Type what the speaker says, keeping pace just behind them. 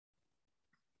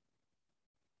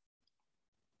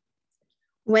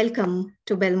Welcome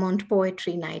to Belmont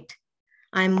Poetry Night.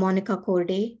 I'm Monica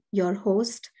Korde, your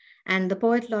host and the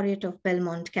Poet Laureate of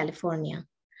Belmont, California.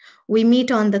 We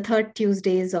meet on the third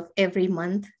Tuesdays of every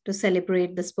month to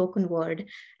celebrate the spoken word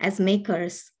as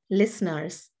makers,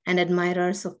 listeners, and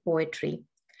admirers of poetry.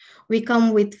 We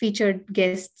come with featured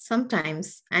guests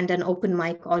sometimes and an open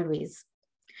mic always.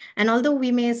 And although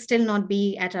we may still not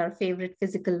be at our favorite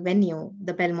physical venue,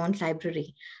 the Belmont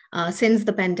Library, since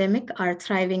the pandemic, our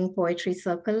thriving poetry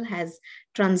circle has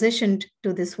transitioned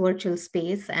to this virtual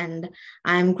space. And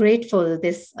I'm grateful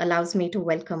this allows me to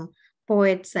welcome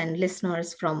poets and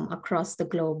listeners from across the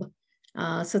globe.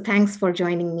 So thanks for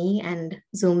joining me and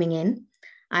zooming in.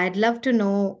 I'd love to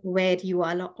know where you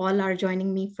all are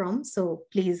joining me from, so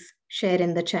please share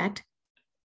in the chat.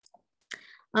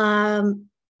 And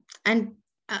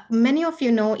many of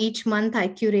you know each month I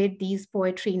curate these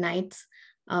poetry nights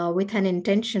with an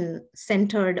intention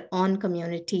centered on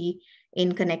community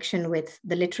in connection with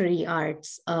the literary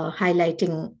arts,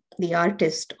 highlighting the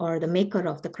artist or the maker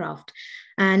of the craft.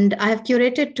 And I have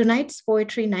curated tonight's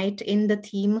poetry night in the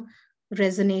theme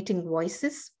Resonating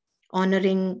Voices,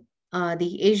 honoring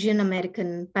the Asian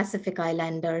American Pacific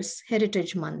Islanders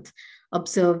Heritage Month,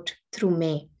 observed through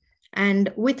May.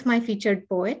 And with my featured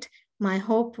poet, my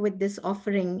hope with this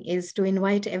offering is to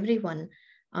invite everyone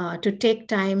to take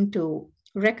time to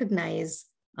recognize,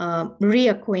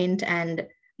 reacquaint, and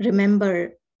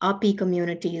remember AAPI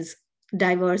communities'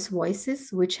 diverse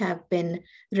voices, which have been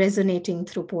resonating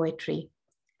through poetry.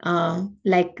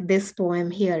 Like this poem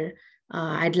here,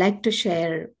 I'd like to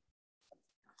share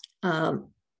to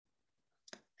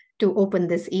open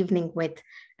this evening with.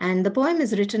 And the poem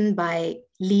is written by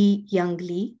Lee Young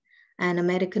Lee, an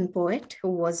American poet who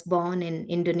was born in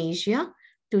Indonesia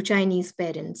to Chinese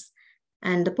parents.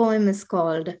 And the poem is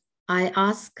called I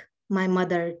Ask My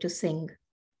Mother to Sing.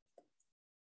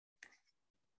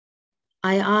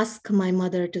 I Ask My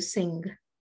Mother to Sing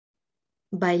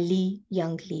by Lee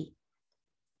Young Lee.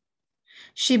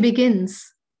 She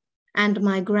begins, and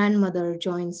my grandmother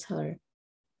joins her.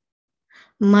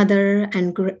 Mother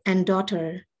and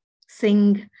daughter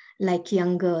sing like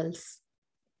young girls.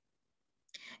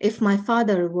 If my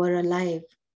father were alive,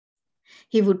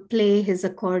 he would play his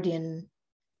accordion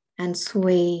and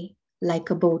sway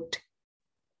like a boat.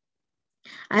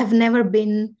 I've never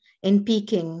been in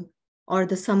Peking or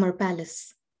the Summer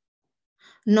Palace,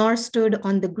 nor stood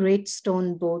on the great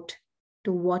stone boat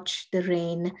to watch the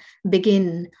rain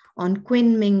begin on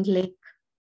Kunming Lake,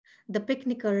 the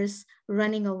picnickers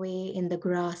running away in the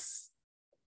grass.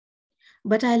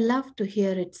 But I love to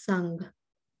hear it sung.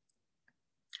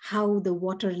 How the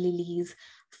water lilies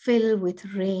fill with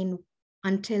rain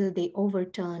until they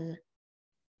overturn,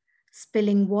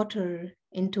 spilling water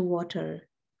into water,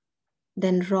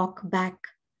 then rock back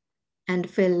and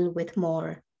fill with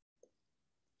more.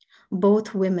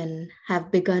 Both women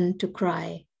have begun to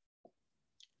cry,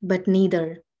 but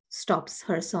neither stops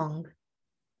her song.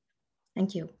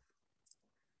 Thank you.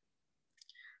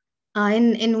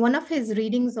 In one of his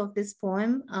readings of this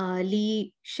poem,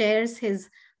 Lee shares his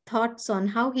thoughts on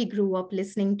how he grew up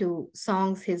listening to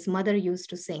songs his mother used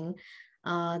to sing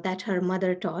that her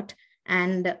mother taught,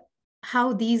 and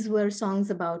how these were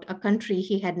songs about a country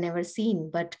he had never seen,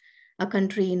 but a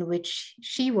country in which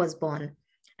she was born.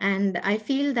 And I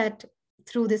feel that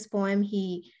through this poem,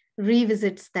 he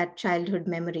revisits that childhood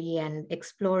memory and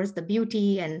explores the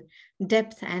beauty and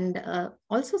depth and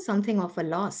also something of a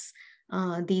loss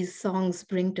these songs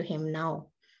bring to him now.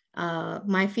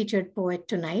 My featured poet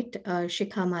tonight,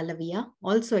 Shikha Malaviya,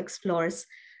 also explores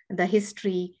the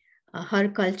history, her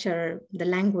culture, the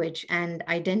language, and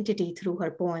identity through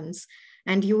her poems.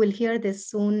 And you will hear this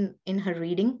soon in her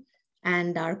reading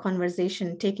and our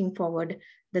conversation taking forward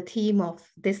the theme of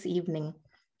this evening.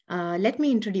 Let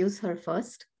me introduce her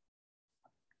first.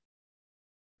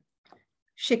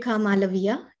 Shikha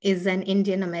Malaviya is an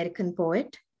Indian American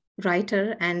poet,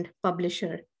 writer, and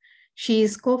publisher. She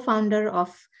is co-founder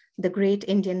of the Great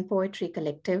Indian Poetry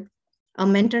Collective, a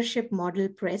mentorship model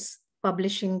press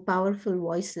publishing powerful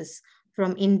voices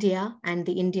from India and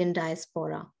the Indian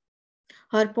diaspora.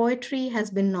 Her poetry has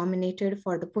been nominated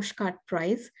for the Pushcart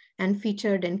Prize and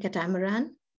featured in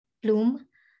Catamaran, Plume,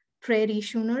 Prairie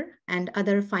Schooner, and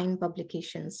other fine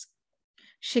publications.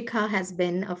 Shikha has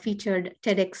been a featured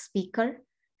TEDx speaker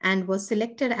and was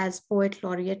selected as Poet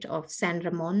Laureate of San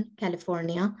Ramon,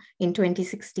 California in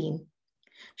 2016.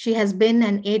 She has been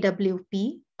an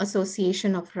AAPI,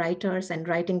 Association of Writers and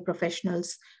Writing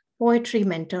Professionals, poetry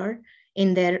mentor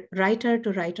in their Writer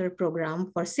to Writer program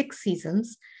for 6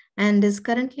 seasons and is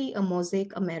currently a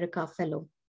Mosaic America Fellow.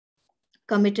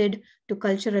 Committed to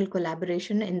cultural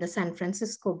collaboration in the San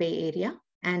Francisco Bay Area,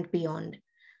 and beyond.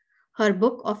 Her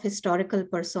book of historical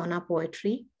persona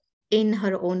poetry, In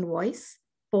Her Own Voice,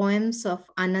 Poems of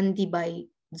Anandibai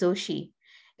Joshi,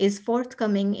 is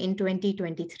forthcoming in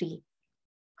 2023.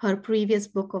 Her previous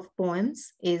book of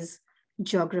poems is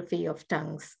Geography of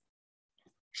Tongues.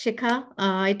 Shikha,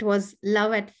 it was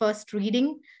love at first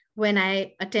reading when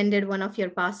I attended one of your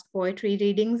past poetry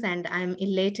readings, and I'm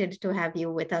elated to have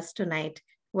you with us tonight.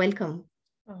 Welcome.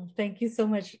 Oh, thank you so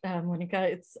much, Monica.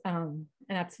 It's an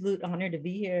absolute honor to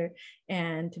be here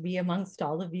and to be amongst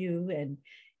all of you. And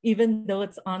even though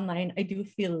it's online, I do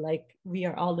feel like we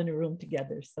are all in a room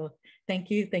together. So thank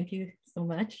you so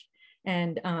much.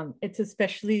 And it's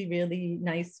especially really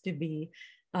nice to be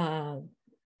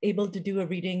able to do a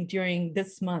reading during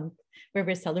this month where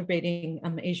we're celebrating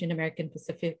Asian American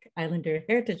Pacific Islander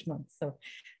Heritage Month. So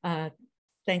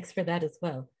thanks for that as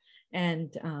well.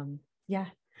 And yeah,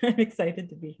 I'm excited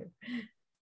to be here.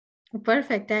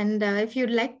 Perfect. And if you'd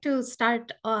like to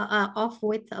start off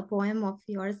with a poem of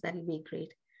yours, that'll be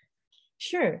great.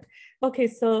 Sure. Okay,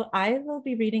 so I will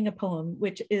be reading a poem,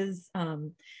 which is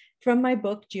from my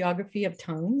book, Geography of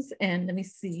Tongues. And let me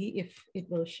see if it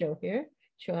will show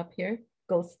up here,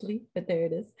 ghostly, but there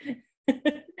it is.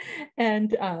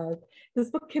 And this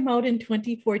book came out in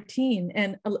 2014.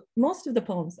 And most of the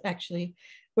poems actually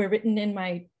were written in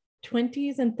my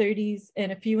 20s and 30s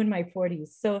and a few in my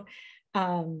 40s. So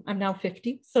I'm now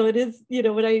 50. So it is,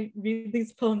 when I read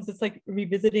these poems, it's like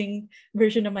revisiting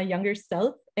version of my younger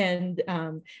self and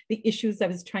the issues I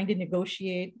was trying to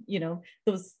negotiate,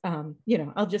 those,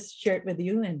 I'll just share it with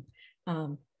you and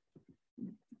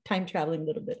time traveling a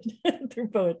little bit through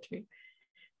poetry.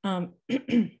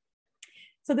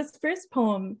 So this first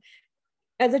poem,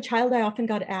 as a child, I often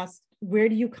got asked, where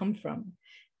do you come from?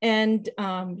 And,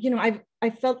 I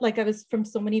felt like I was from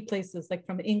so many places, like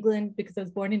from England, because I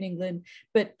was born in England,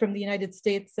 but from the United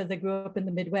States as I grew up in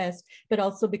the Midwest, but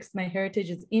also because my heritage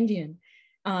is Indian.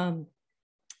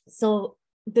 So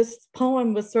this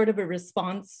poem was sort of a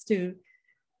response to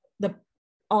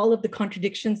all of the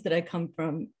contradictions that I come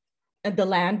from. And the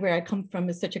land where I come from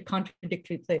is such a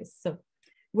contradictory place. So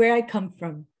where I come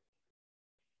from,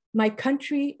 my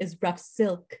country is rough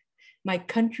silk. My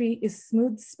country is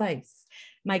smooth spice.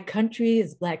 My country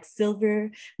is black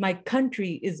silver. My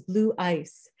country is blue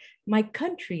ice. My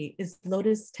country is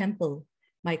lotus temple.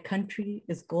 My country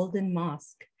is golden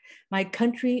mosque. My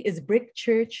country is brick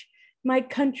church. My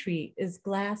country is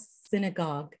glass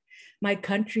synagogue. My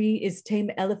country is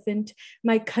tame elephant.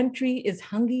 My country is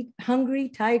hungry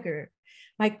tiger.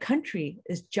 My country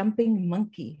is jumping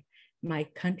monkey. My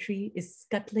country is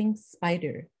scuttling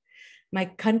spider. My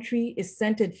country is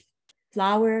scented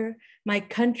flower. My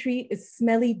country is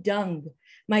smelly dung.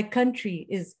 My country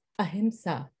is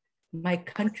ahimsa. My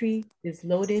country is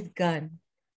loaded gun.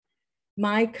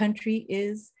 My country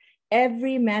is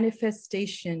every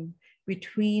manifestation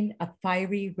between a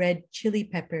fiery red chili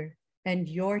pepper and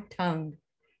your tongue,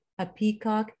 a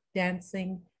peacock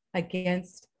dancing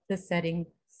against the setting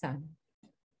sun.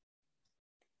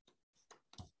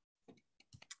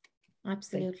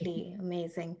 Absolutely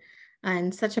amazing.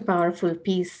 And such a powerful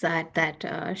piece at that,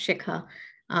 Shikha.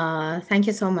 Thank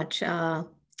you so much. And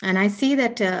I see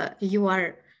that you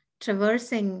are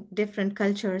traversing different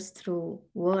cultures through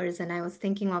words. And I was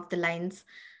thinking of the lines,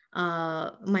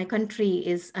 my country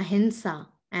is ahimsa.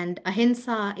 And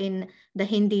ahimsa in the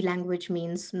Hindi language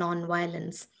means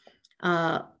non-violence.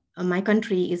 My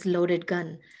country is loaded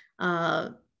gun.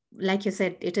 Like you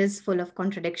said, it is full of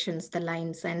contradictions, the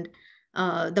lines. And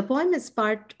the poem is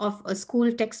part of a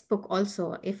school textbook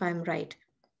also, if I'm right.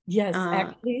 Yes,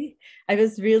 actually, I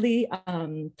was really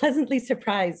pleasantly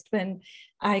surprised when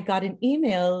I got an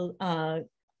email,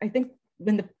 I think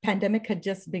when the pandemic had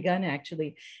just begun,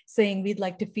 actually, saying we'd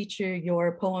like to feature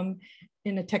your poem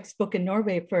in a textbook in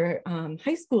Norway for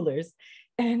high schoolers.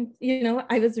 And,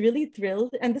 I was really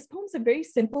thrilled. And this poem's a very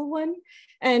simple one.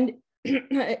 And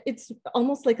it's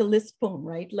almost like a list poem,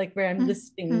 right? Like where I'm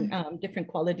listing different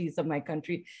qualities of my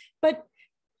country. But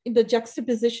the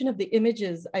juxtaposition of the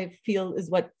images, I feel, is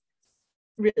what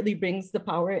really brings the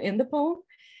power in the poem.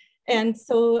 And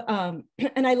so,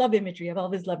 and I love imagery. I've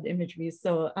always loved imagery.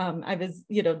 So I was,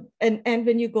 and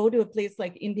when you go to a place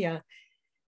like India,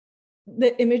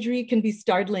 the imagery can be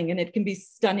startling and it can be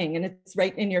stunning and it's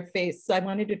right in your face. So I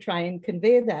wanted to try and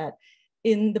convey that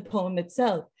in the poem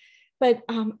itself. But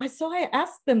I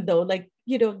asked them though, like,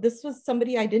 this was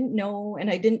somebody I didn't know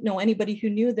and I didn't know anybody who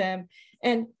knew them.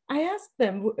 And I asked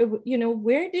them,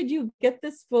 where did you get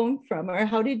this poem from? Or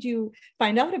how did you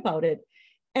find out about it?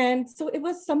 And so it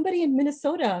was somebody in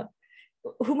Minnesota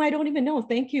whom I don't even know,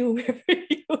 thank you, wherever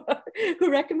you are,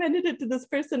 who recommended it to this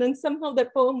person. And somehow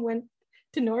that poem went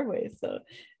to Norway. So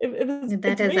That it's is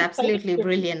very exciting absolutely for me.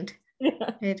 brilliant.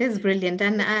 Yeah. It is brilliant.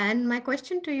 And my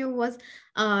question to you was,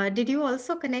 did you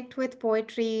also connect with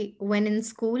poetry when in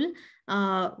school?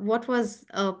 What was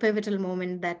a pivotal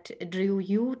moment that drew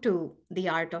you to the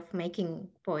art of making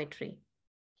poetry?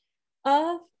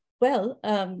 Uh, well,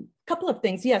 couple of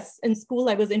things. Yes, in school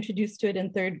I was introduced to it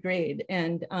in third grade,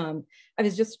 and I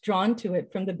was just drawn to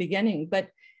it from the beginning. But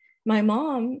my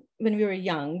mom, when we were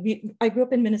young, I grew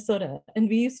up in Minnesota, and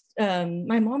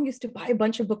my mom used to buy a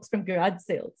bunch of books from garage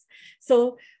sales.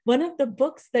 So one of the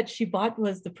books that she bought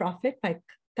was The Prophet by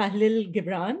Khalil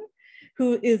Gibran,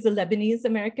 who is a Lebanese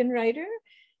American writer.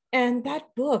 And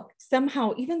that book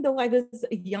somehow, even though I was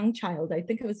a young child, I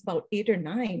think I was about 8 or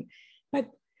 9, but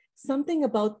something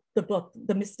about the book,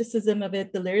 the mysticism of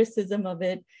it, the lyricism of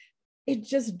it, it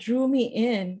just drew me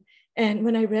in. And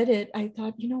when I read it, I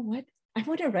thought, you know what? I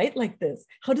want to write like this.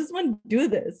 How does one do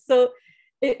this? So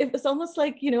it was almost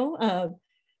like, when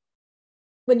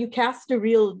you cast a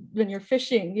reel, when you're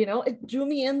fishing, it drew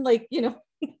me in like,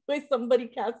 way somebody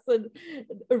casts a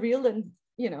reel and,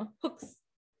 hooks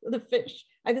the fish.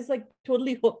 I was like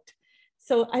totally hooked.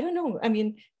 So I don't know. I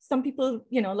mean, some people,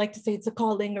 like to say it's a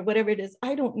calling or whatever it is.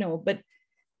 I don't know, but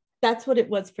that's what it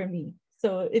was for me.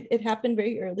 So it happened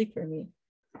very early for me.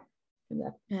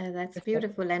 That's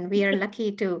beautiful, and we are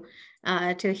lucky to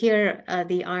hear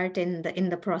the art in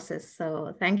the process.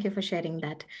 So thank you for sharing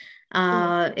that.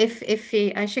 If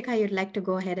Shikha, you'd like to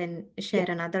go ahead and share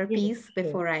Yeah, another sure, piece sure,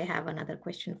 before I have another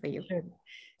question for you. sure.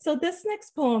 So this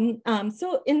next poem,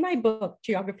 so in my book,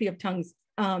 Geography of Tongues,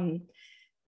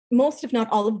 most, if not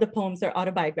all of the poems are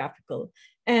autobiographical.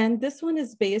 And this one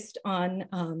is based on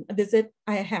a visit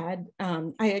I had.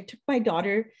 I took my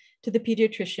daughter to the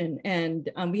pediatrician, and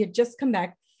we had just come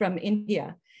back from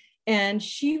India. And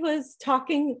she was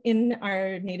talking in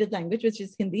our native language, which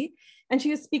is Hindi, and she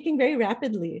was speaking very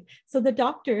rapidly. So the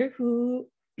doctor, who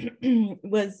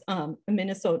was a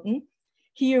Minnesotan,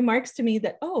 he remarks to me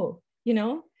that, oh,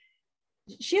 your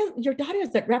daughter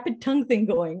has that rapid tongue thing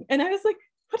going. And I was like,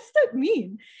 what does that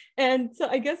mean? And so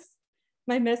I guess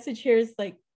my message here is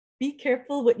like, be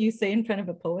careful what you say in front of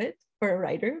a poet or a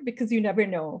writer, because you never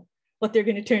know what they're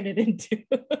going to turn it into.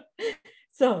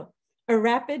 So a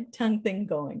rapid tongue thing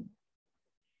going.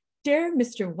 Dear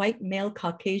Mr. White Male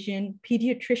Caucasian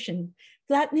Pediatrician,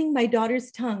 flattening my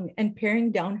daughter's tongue and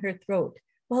paring down her throat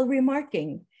while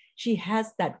remarking, she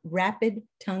has that rapid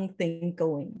tongue thing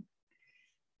going.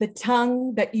 The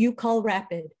tongue that you call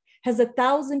rapid has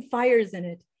 1,000 fires in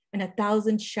it and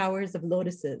 1,000 showers of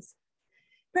lotuses.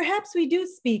 Perhaps we do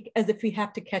speak as if we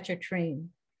have to catch a train.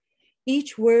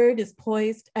 Each word is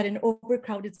poised at an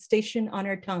overcrowded station on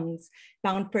our tongues,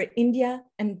 bound for India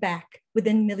and back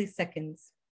within milliseconds.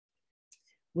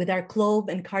 With our clove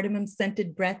and cardamom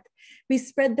scented breath, we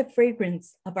spread the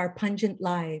fragrance of our pungent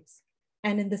lives.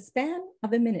 And in the span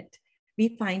of a minute,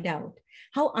 we find out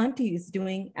how Auntie is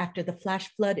doing after the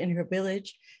flash flood in her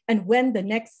village, and when the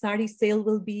next sari sale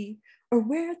will be, or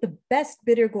where the best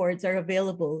bitter gourds are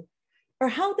available, or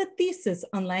how the thesis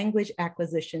on language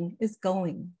acquisition is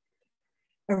going.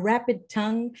 A rapid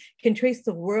tongue can trace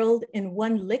the world in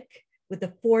one lick with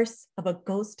the force of a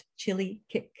ghost chili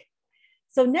kick.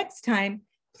 So next time,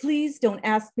 please don't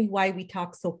ask me why we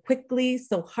talk so quickly,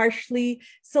 so harshly,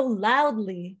 so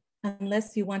loudly,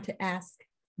 unless you want to ask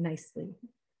nicely.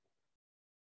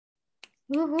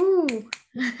 Woohoo!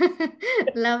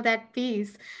 Love that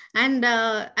piece. And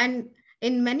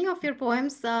in many of your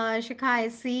poems, Shikha, I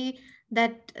see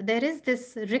that there is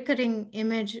this recurring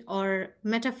image or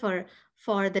metaphor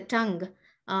for the tongue.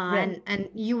 Right. And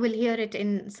you will hear it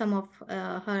in some of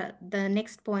the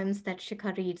next poems that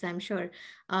Shikha reads, I'm sure.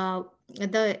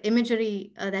 The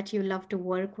imagery that you love to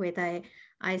work with,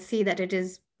 I see that it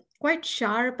is quite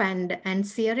sharp and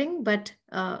searing, but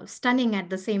stunning at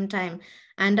the same time.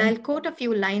 And I'll quote a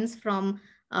few lines from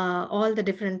all the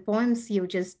different poems you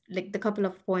just, like the couple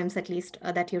of poems at least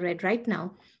that you read right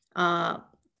now. Uh,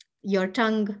 your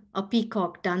tongue, a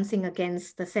peacock dancing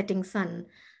against the setting sun,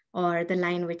 or the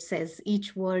line which says,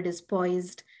 each word is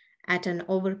poised at an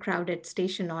overcrowded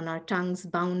station on our tongues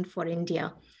bound for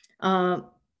India. Uh,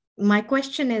 my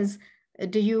question is,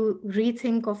 do you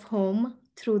rethink of home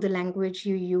through the language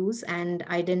you use and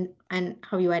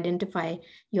how you identify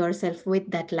yourself with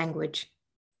that language?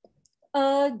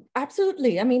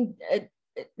 Absolutely. I mean,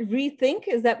 rethink,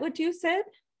 is that what you said?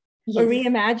 Or Yes,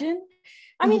 reimagine?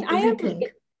 I mean, I am, rethink.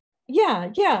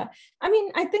 yeah. I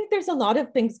mean, I think there's a lot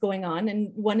of things going on,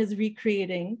 and one is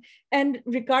recreating. And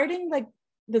regarding like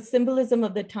the symbolism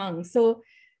of the tongue, so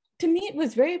to me, it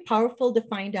was very powerful to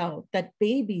find out that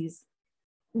babies,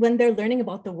 when they're learning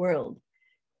about the world,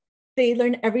 they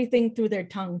learn everything through their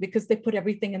tongue because they put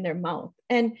everything in their mouth.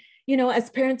 And, you know, as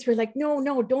parents, we're like, no,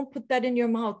 no, don't put that in your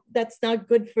mouth. That's not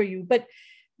good for you. But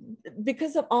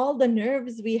because of all the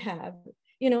nerves we have,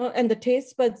 you know, and the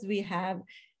taste buds we have,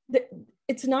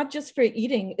 it's not just for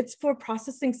eating, it's for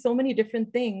processing so many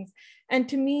different things. And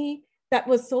to me, that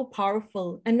was so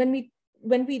powerful. And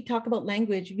when we talk about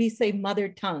language, we say mother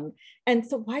tongue. And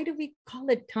so why do we call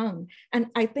it tongue? And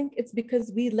I think it's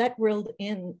because we let worlds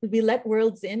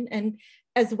in, and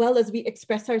as well as we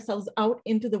express ourselves out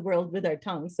into the world with our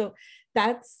tongue. So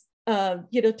that's,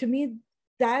 you know, to me,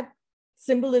 that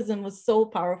symbolism was so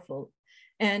powerful.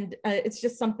 And it's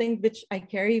just something which I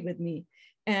carry with me.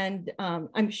 And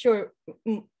I'm sure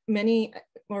many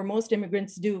or most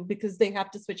immigrants do, because they have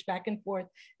to switch back and forth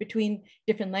between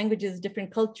different languages,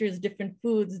 different cultures, different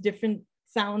foods, different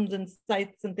sounds and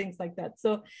sights and things like that.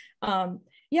 So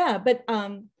yeah, but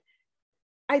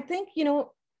I think, you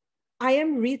know, I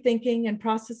am rethinking and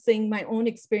processing my own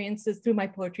experiences through my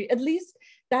poetry. At least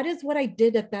that is what I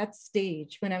did at that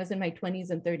stage when I was in my 20s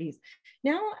and 30s.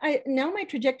 Now my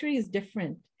trajectory is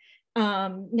different.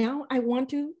 Now I want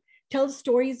to tell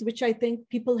stories which I think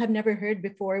people have never heard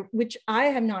before, which I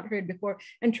have not heard before,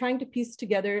 and trying to piece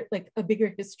together like a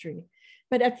bigger history.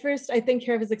 But at first, I think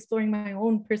here I was exploring my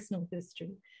own personal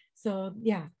history. So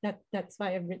yeah, that's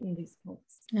why I've written these poems.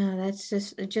 That's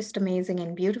just amazing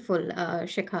and beautiful,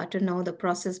 Shikha, to know the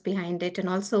process behind it and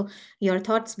also your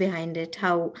thoughts behind it,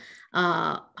 how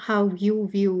you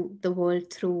view the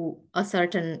world through a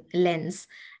certain lens.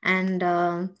 And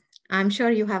I'm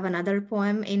sure you have another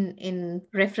poem in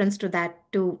reference to that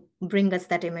to bring us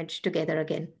that image together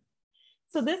again.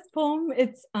 So this poem,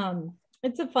 it's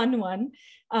a fun one.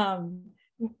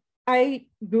 I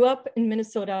grew up in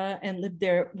Minnesota and lived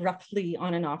there roughly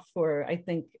on and off for, I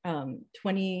think,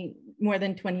 more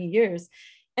than 20 years.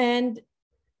 And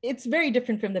it's very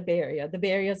different from the Bay Area. The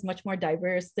Bay Area is much more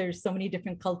diverse. There's so many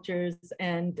different cultures.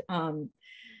 And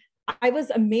I was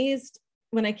amazed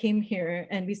when I came here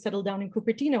and we settled down in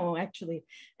Cupertino, actually,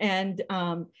 and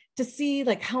to see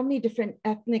like how many different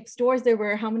ethnic stores there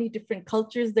were, how many different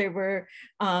cultures there were.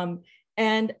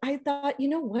 And I thought, you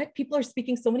know what? People are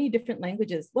speaking so many different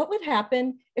languages. What would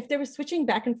happen if they were switching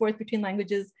back and forth between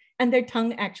languages and their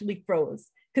tongue actually froze?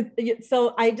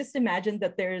 So I just imagined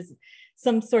that there's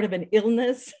some sort of an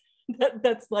illness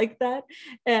that's like that.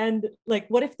 And like,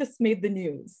 what if this made the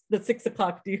news, the 6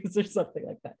 o'clock news or something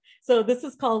like that? So this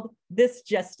is called This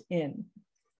Just In.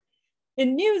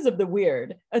 In news of the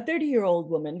weird, a 30-year-old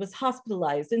woman was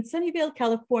hospitalized in Sunnyvale,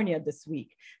 California this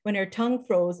week when her tongue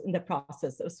froze in the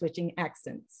process of switching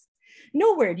accents.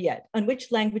 No word yet on which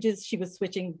languages she was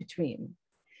switching between.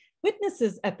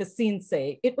 Witnesses at the scene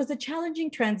say it was a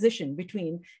challenging transition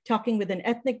between talking with an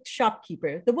ethnic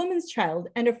shopkeeper, the woman's child,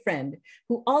 and a friend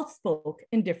who all spoke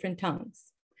in different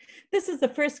tongues. This is the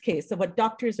first case of what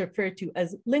doctors refer to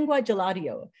as lingua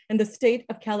gelatio in the state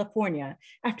of California,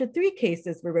 after 3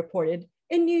 cases were reported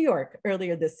in New York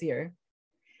earlier this year.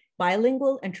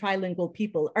 Bilingual and trilingual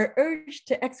people are urged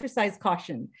to exercise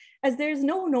caution, as there is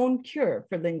no known cure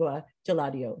for lingua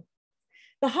gelatio.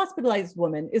 The hospitalized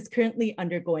woman is currently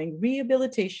undergoing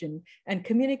rehabilitation and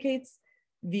communicates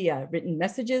via written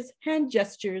messages, hand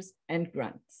gestures, and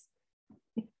grunts.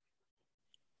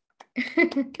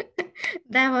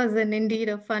 That was indeed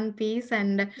a fun piece,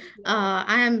 and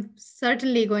I am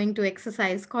certainly going to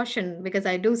exercise caution because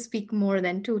I do speak more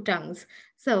than 2 tongues.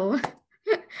 So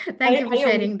thank you for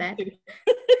sharing that.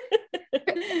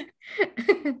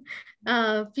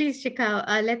 Please,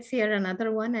 Shikha, let's hear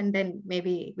another one and then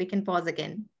maybe we can pause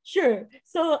again. Sure.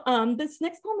 So this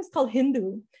next poem is called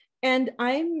Hindu. And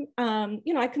I'm,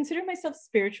 you know, I consider myself a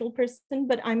spiritual person,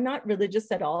 but I'm not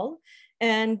religious at all.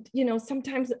 And, you know,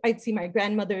 sometimes I'd see my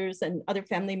grandmothers and other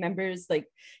family members like,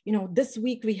 you know, this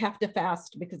week we have to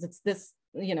fast because it's this,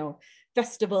 you know,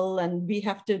 festival and we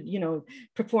have to, you know,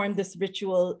 perform this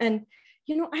ritual. And,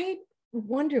 you know, I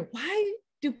wonder, why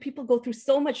do people go through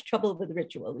so much trouble with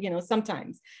ritual, you know,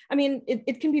 sometimes? I mean,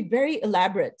 it can be very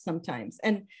elaborate sometimes.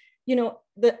 And, you know,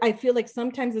 I feel like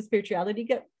sometimes the spirituality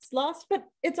gets lost, but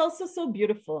it's also so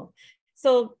beautiful.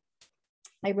 So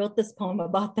I wrote this poem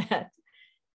about that.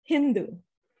 Hindu.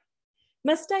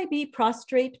 Must I be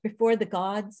prostrate before the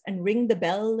gods and ring the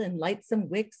bell and light some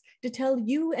wicks to tell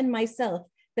you and myself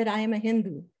that I am a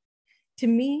Hindu? To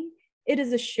me, it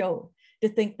is a show to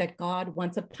think that God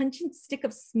wants a pungent stick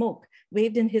of smoke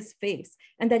waved in his face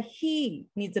and that he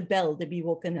needs a bell to be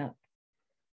woken up.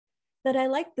 That I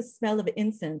like the smell of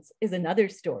incense is another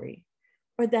story,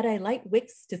 or that I light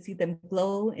wicks to see them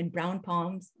glow in brown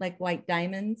palms like white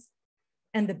diamonds.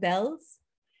 And the bells?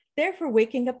 They're for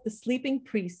waking up the sleeping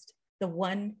priest, the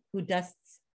one who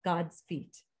dusts God's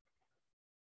feet.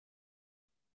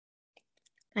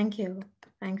 Thank you.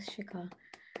 Thanks, Shikha.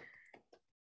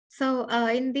 So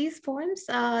in these poems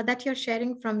that you're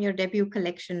sharing from your debut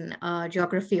collection,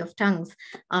 Geography of Tongues,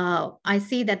 I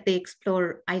see that they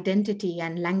explore identity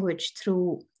and language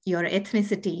through your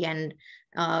ethnicity and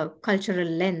cultural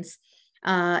lens.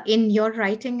 In your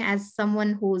writing, as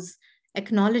someone who's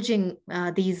acknowledging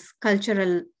these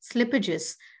cultural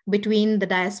slippages between the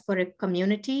diasporic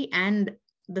community and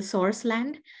the source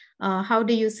land, how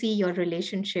do you see your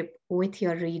relationship with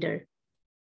your reader?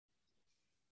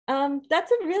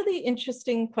 That's a really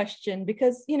interesting question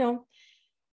because,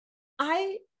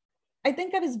 I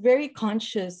think I was very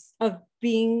conscious of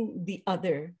being the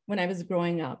other when I was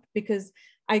growing up, because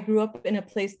I grew up in a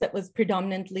place that was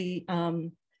predominantly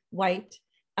white,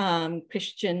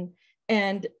 Christian,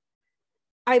 and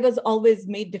I was always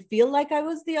made to feel like I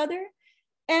was the other.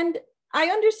 And I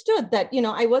understood that,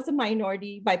 I was a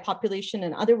minority by population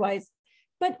and otherwise,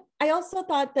 but I also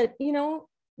thought that,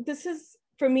 this is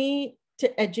for me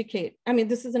to educate. I mean,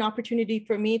 this is an opportunity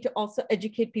for me to also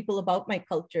educate people about my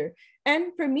culture,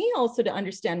 and for me also to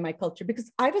understand my culture,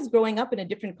 because I was growing up in a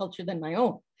different culture than my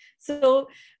own. So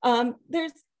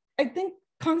there's, I think,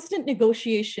 constant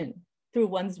negotiation through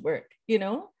one's work,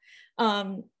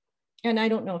 and I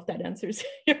don't know if that answers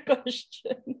your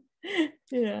question.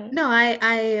 Yeah. No,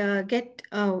 I get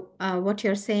what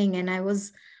you're saying, and I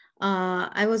was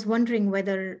wondering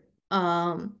whether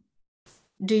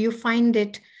do you find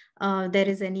it there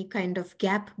is any kind of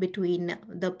gap between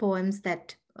the poems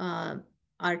that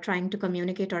are trying to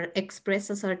communicate or express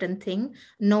a certain thing,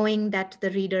 knowing that the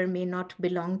reader may not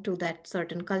belong to that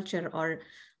certain culture or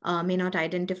may not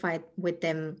identify with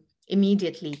them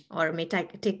immediately or may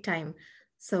take time.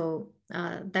 So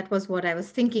that was what I was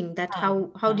thinking, that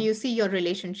how do you see your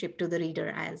relationship to the reader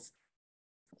as?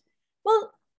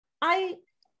 Well, I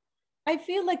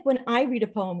feel like when I read a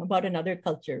poem about another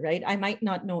culture, right, I might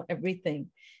not know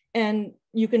everything, and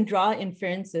you can draw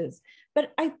inferences.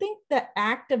 But I think the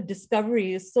act of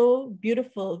discovery is so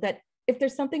beautiful that if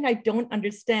there's something I don't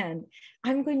understand,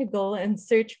 I'm going to go and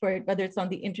search for it, whether it's on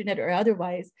the internet or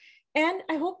otherwise. And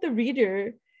I hope the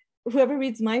reader, whoever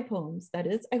reads my poems, that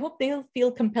is, I hope they'll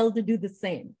feel compelled to do the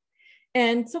same.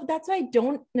 And so that's why I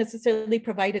don't necessarily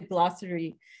provide a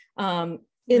glossary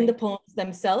in the poems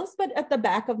themselves, but at the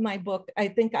back of my book, I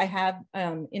think I have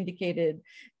indicated.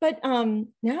 But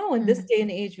now in this day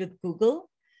and age with Google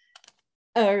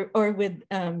or with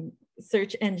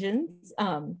search engines,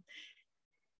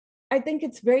 I think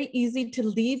it's very easy to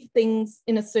leave things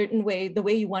in a certain way, the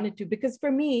way you want it to. Because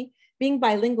for me, being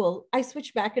bilingual, I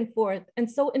switch back and forth.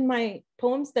 And so in my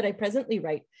poems that I presently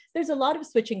write, there's a lot of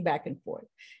switching back and forth.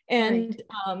 And,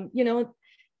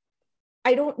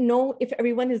 I don't know if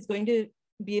everyone is going to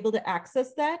be able to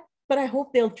access that, but I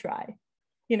hope they'll try.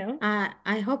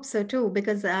 I hope so too,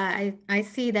 because I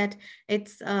see that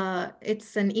it's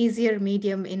an easier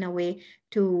medium in a way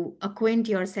to acquaint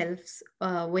yourselves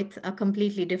with a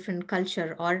completely different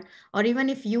culture, or even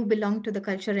if you belong to the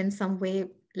culture in some way,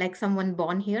 like someone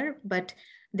born here, but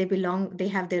they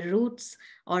have their roots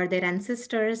or their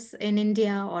ancestors in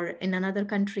India or in another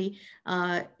country.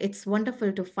 It's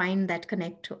wonderful to find that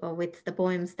connect with the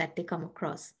poems that they come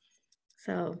across.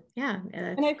 So yeah,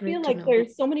 and I feel like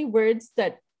there's so many words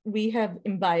that we have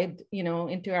imbibed,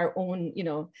 into our own,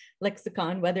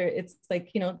 lexicon, whether it's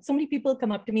like, so many people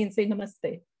come up to me and say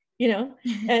namaste,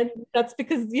 and that's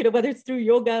because, whether it's through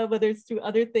yoga, whether it's through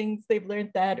other things, they've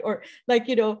learned that, or like,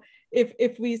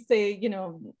 if we say,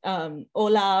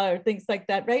 hola or things like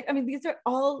that, right? I mean, these are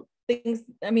all things,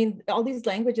 I mean, all these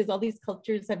languages, all these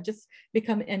cultures have just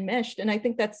become enmeshed. And I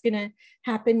think that's going to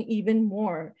happen even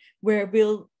more, where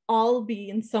we'll all be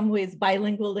in some ways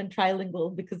bilingual and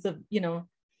trilingual because of,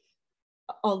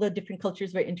 all the different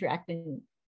cultures we're interacting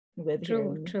with.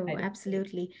 True,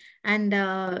 absolutely. And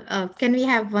can we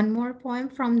have one more poem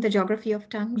from the Geography of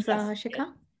Tongues, Shikha? Yes.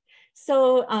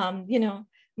 So,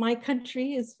 my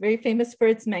country is very famous for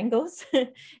its mangoes.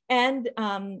 And,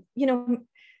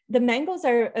 the mangoes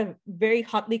are a very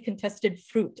hotly contested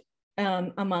fruit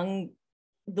among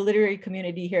the literary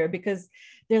community here, because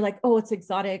they're like, oh, it's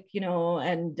exotic,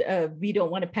 and we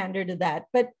don't want to pander to that.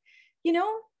 But,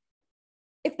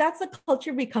 if that's the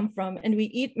culture we come from and we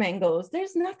eat mangoes,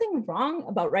 there's nothing wrong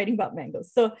about writing about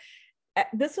mangoes. So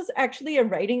this was actually a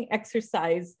writing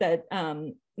exercise that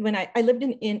when I lived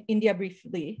in India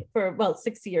briefly for,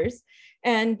 6 years,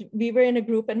 and we were in a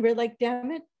group and we're like, damn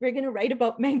it, we're going to write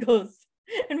about mangoes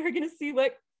and we're going to see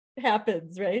what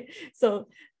happens, right? So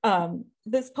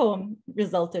this poem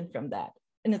resulted from that,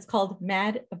 and it's called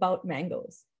Mad About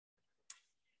Mangoes.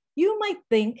 You might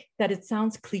think that it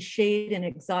sounds cliched and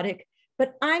exotic,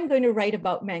 but I'm going to write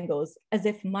about mangoes as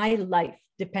if my life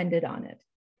depended on it.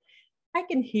 I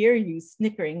can hear you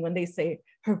snickering when they say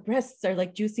her breasts are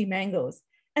like juicy mangoes.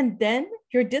 And then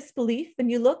your disbelief when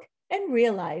you look and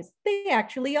realize they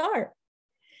actually are.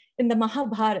 In the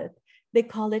Mahabharata, they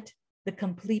call it the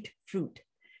complete fruit.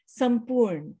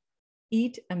 Sampurn.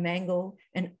 Eat a mango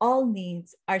and all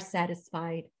needs are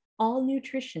satisfied, all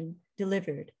nutrition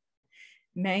delivered.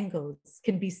 Mangoes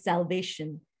can be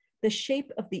salvation, the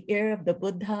shape of the ear of the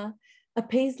Buddha, a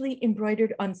paisley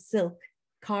embroidered on silk,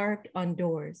 carved on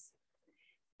doors.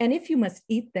 And if you must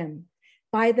eat them,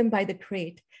 buy them by the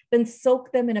crate, then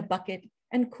soak them in a bucket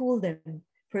and cool them,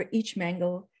 for each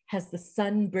mango has the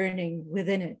sun burning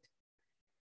within it.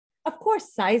 Of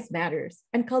course, size matters,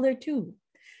 and color too.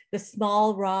 The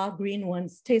small, raw, green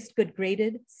ones taste good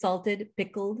grated, salted,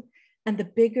 pickled, and the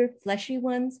bigger, fleshy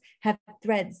ones have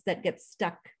threads that get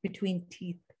stuck between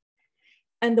teeth.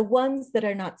 And the ones that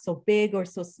are not so big or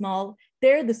so small,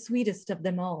 they're the sweetest of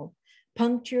them all.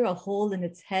 Puncture a hole in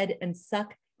its head and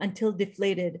suck until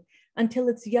deflated, until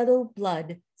its yellow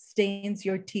blood stains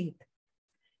your teeth.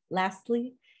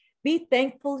 Lastly, be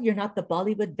thankful you're not the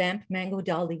Bollywood vamp Mango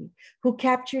Dolly who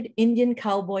captured Indian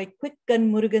cowboy Quick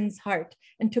Gun Murugan's heart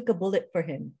and took a bullet for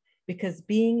him, because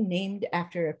being named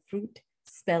after a fruit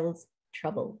spells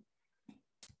trouble.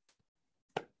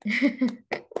 Thank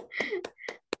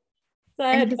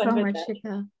you so much,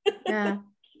 Shikha. Yeah,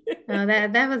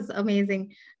 that was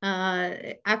amazing.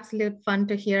 Absolute fun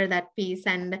to hear that piece.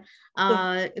 And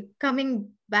coming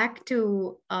back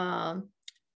to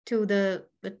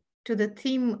the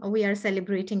theme we are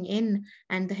celebrating in,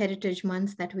 and the Heritage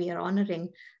Months that we are honoring,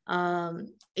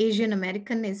 Asian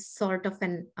American is sort of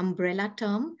an umbrella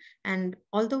term. And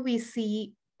although we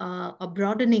see a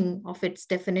broadening of its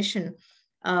definition,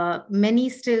 many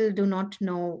still do not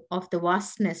know of the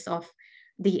vastness of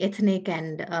the ethnic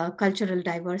and cultural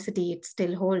diversity it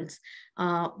still holds.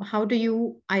 How do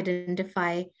you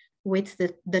identify with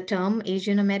the term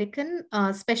Asian American,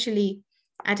 especially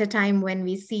at a time when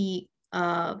we see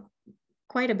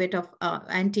quite a bit of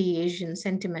anti-Asian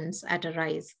sentiments at a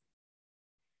rise?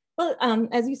 Well,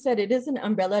 as you said, it is an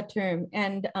umbrella term,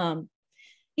 and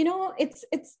it's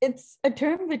a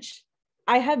term which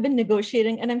I have been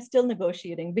negotiating, and I'm still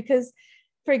negotiating, because,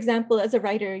 for example, as a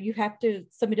writer, you have to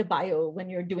submit a bio when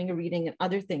you're doing a reading and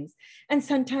other things. And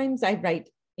sometimes I write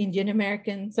Indian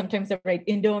American, sometimes I write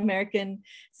Indo-American,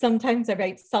 sometimes I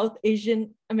write South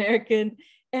Asian American,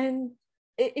 and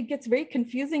it gets very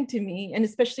confusing to me, and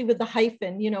especially with the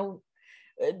hyphen,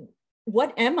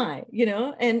 what am I,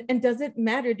 and does it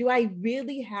matter? Do I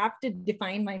really have to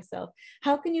define myself?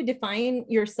 How can you define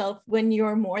yourself when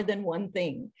you're more than one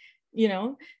thing?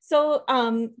 So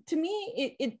to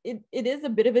me, it is a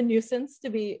bit of a nuisance, to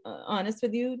be honest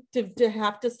with you, to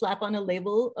have to slap on a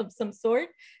label of some sort.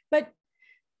 But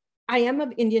I am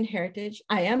of Indian heritage.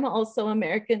 I am also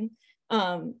American,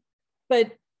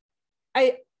 but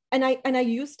I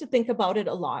used to think about it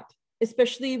a lot,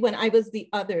 especially when I was the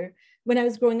other. When I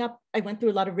was growing up, I went through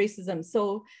a lot of racism,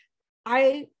 so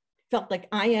I felt like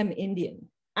I am Indian.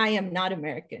 I am not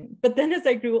American. But then as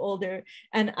I grew older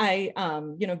and I,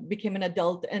 became an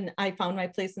adult and I found my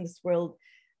place in this world,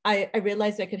 I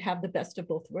realized I could have the best of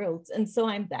both worlds. And so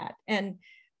I'm that. And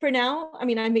for now, I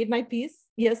made my peace.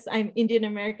 Yes, I'm Indian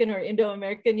American or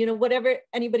Indo-American, whatever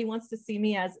anybody wants to see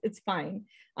me as, it's fine.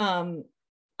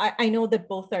 I know that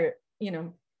both are,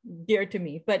 dear to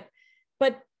me, but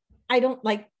I don't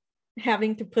like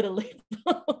having to put a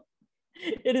label.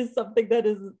 It is something that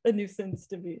is a nuisance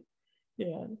to me.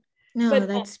 Yeah. No, but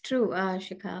that's true,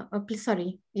 Shikha. Oh, please,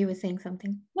 sorry, you were saying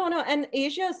something. No, and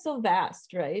Asia is so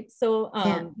vast, right? So,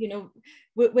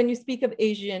 when you speak of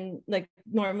Asian, like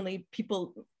normally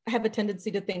people have a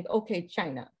tendency to think, okay,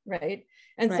 China, right?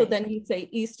 And so then you say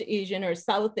East Asian or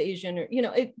South Asian, or,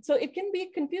 so it can be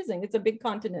confusing. It's a big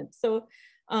continent. So,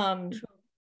 and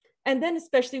then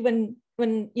especially when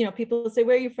people say,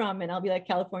 where are you from? And I'll be like,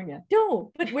 California.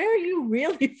 No, but where are you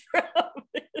really from?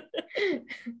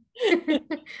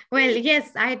 Well,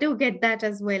 yes, I do get that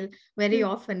as well very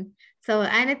often. So,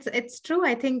 and it's true.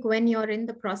 I think when you're in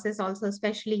the process also,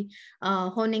 especially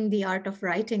honing the art of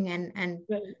writing and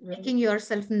making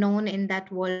yourself known in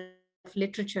that world of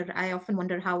literature, I often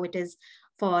wonder how it is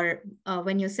for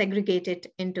when you segregate it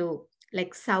into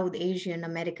like South Asian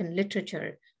American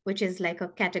literature, which is like a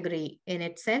category in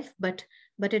itself, but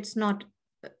it's not,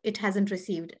 it hasn't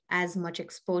received as much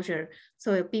exposure.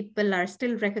 So people are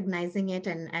still recognizing it,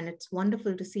 and it's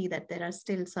wonderful to see that there are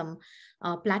still some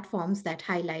platforms that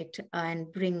highlight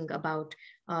and bring about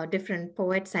different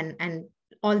poets and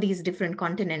all these different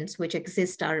continents which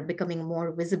exist are becoming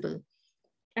more visible.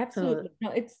 Absolutely.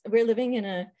 No, we're living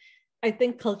in I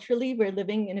think culturally, we're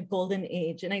living in a golden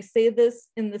age. And I say this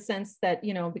in the sense that,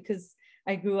 because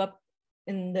I grew up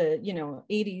in the,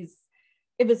 80s,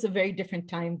 it was a very different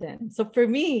time then. So for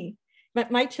me,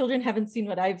 my children haven't seen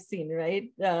what I've seen, right?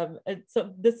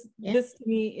 So this to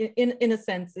me, in a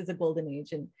sense, is a golden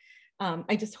age. And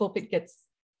I just hope it gets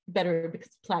better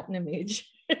because platinum age.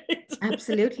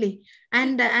 Absolutely.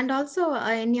 And also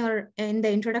in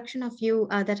the introduction of you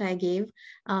that I gave,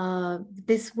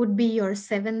 this would be your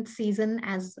 7th season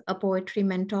as a poetry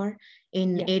mentor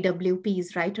in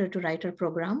AWP's Writer to Writer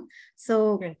program.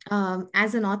 So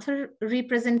as an author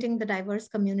representing the diverse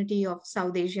community of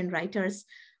South Asian writers,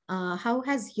 how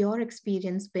has your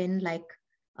experience been like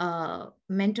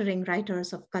mentoring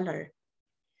writers of color?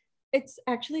 It's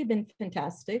actually been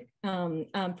fantastic.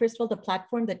 First of all, the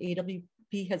platform that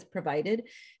AWP has provided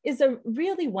is a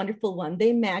really wonderful one.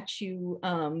 They match you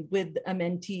with a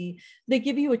mentee. They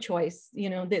give you a choice.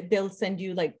 They'll send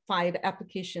you like 5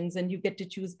 applications and you get to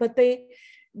choose, but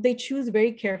they choose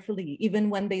very carefully, even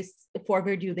when they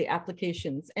forward you the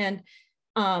applications. And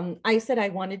I said I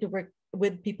wanted to work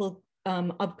with people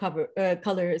of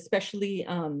color, especially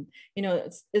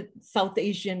South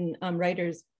Asian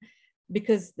writers,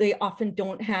 because they often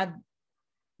don't have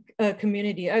a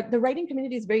community. The writing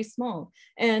community is very small.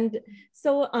 And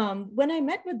so when I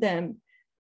met with them,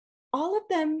 all of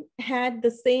them had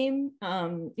the same,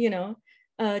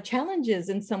 challenges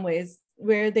in some ways,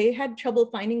 where they had trouble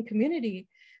finding community,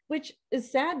 which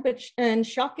is sad and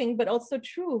shocking, but also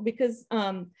true, because,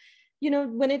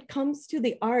 when it comes to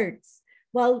the arts,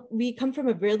 while we come from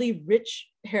a really rich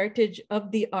heritage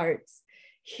of the arts,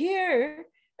 here,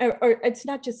 or it's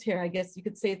not just here, I guess you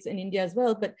could say it's in India as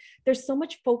well, but there's so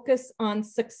much focus on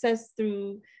success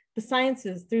through the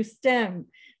sciences, through STEM,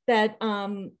 that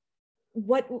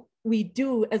what we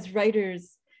do as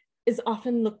writers is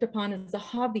often looked upon as a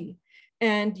hobby,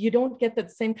 and you don't get that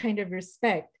same kind of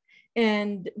respect.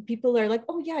 And people are like,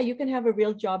 oh yeah, you can have a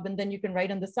real job and then you can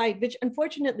write on the side, which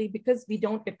unfortunately, because we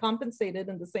don't get compensated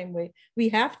in the same way, we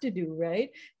have to do, right?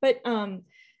 But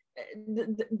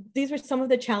these were some of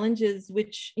the challenges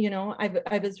which,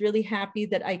 I was really happy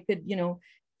that I could,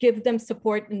 give them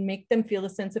support and make them feel a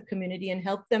sense of community and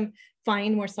help them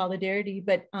find more solidarity.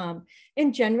 But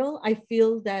in general, I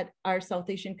feel that our South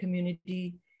Asian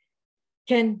community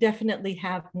can definitely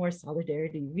have more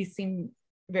solidarity. We seem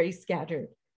very scattered.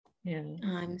 Yeah,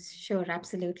 I'm sure,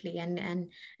 absolutely. And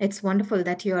it's wonderful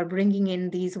that you are bringing in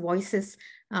these voices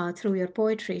through your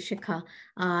poetry, Shikha.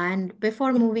 And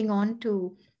before moving on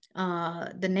to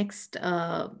the next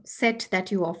set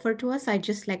that you offer to us, I'd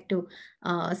just like to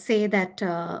say that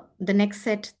the next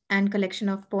set and collection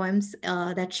of poems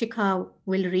that Shikha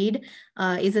will read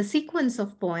is a sequence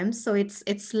of poems. So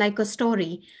it's like a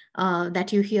story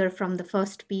that you hear from the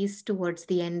first piece towards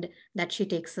the end that she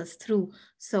takes us through.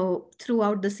 So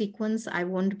throughout the sequence, I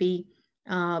won't be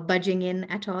budging in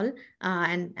at all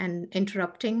and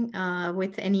interrupting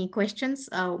with any questions.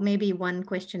 Maybe one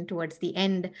question towards the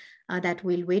end that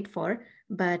we'll wait for.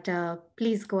 But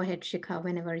please go ahead, Shikha,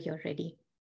 whenever you're ready.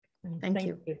 Thank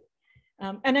you.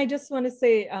 And I just want to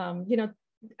say,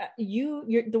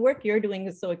 the work you're doing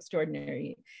is so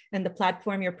extraordinary, and the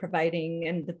platform you're providing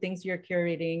and the things you're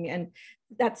curating, and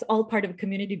that's all part of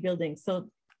community building. So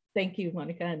thank you,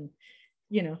 Monica. And,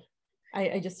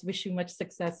 I just wish you much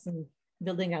success in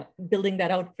building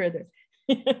that out further.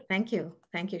 Thank you.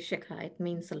 Thank you, Shikha. It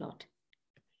means a lot.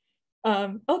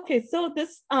 Okay, so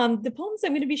the poems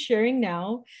I'm going to be sharing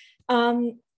now,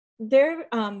 they're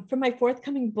from my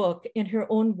forthcoming book, In Her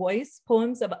Own Voice,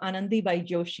 Poems of Anandi by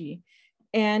Joshi.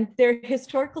 And they're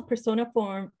historical persona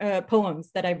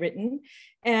poems that I've written.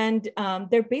 And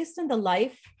they're based on the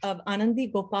life of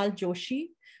Anandi Gopal Joshi,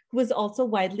 who was also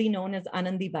widely known as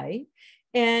Anandi Bai.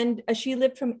 And she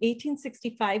lived from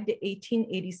 1865 to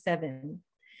 1887.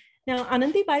 Now,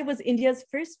 Anandi Bai was India's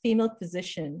first female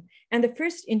physician and the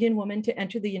first Indian woman to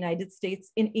enter the United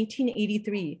States in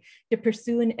 1883 to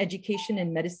pursue an education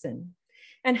in medicine.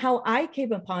 And how I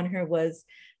came upon her was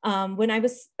when I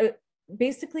was,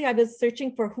 basically I was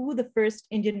searching for who the first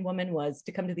Indian woman was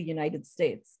to come to the United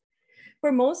States.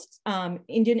 For most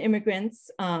Indian immigrants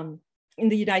in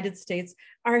the United States,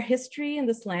 our history in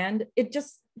this land, it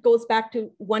just goes back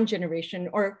to one generation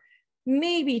or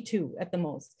maybe 2 at the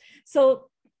most. So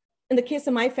in the case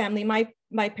of my family,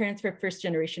 my parents were first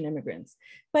generation immigrants,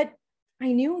 but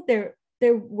I knew there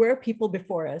were people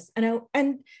before us, and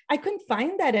I couldn't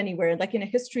find that anywhere, like in a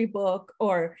history book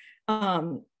or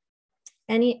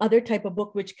any other type of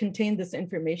book which contained this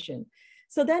information.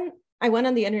 So then I went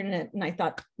on the internet and I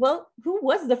thought, well, who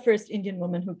was the first Indian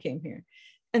woman who came here?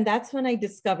 And that's when I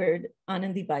discovered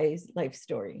Anandibai's life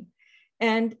story.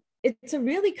 And it's a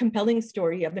really compelling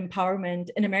story of empowerment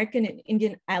and American and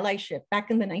Indian allyship back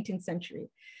in the 19th century.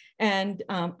 And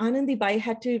Anandibai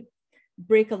had to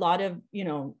break a lot of,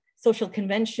 social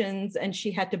conventions, and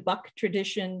she had to buck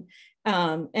tradition.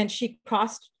 And she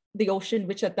crossed the ocean,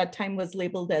 which at that time was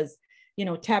labeled as,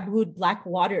 tabooed black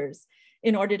waters,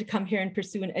 in order to come here and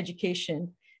pursue an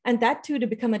education. And that too, to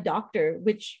become a doctor,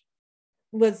 which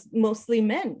was mostly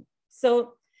men.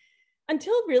 So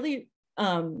until really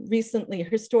recently,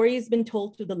 her story has been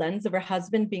told through the lens of her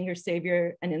husband being her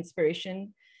savior and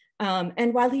inspiration.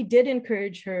 And while he did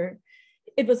encourage her,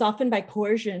 it was often by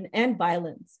coercion and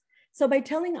violence. So by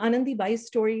telling Anandibai's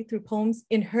story through poems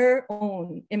in her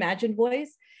own imagined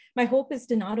voice, my hope is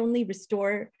to not only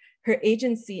restore her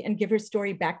agency and give her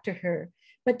story back to her,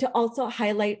 but to also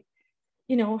highlight,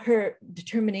 her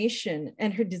determination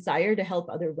and her desire to help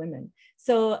other women.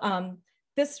 So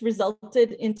this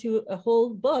resulted into a whole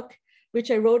book, which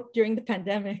I wrote during the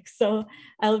pandemic. So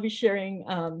I'll be sharing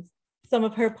some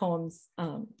of her poems,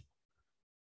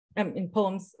 in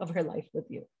poems of her life with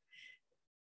you.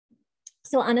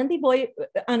 So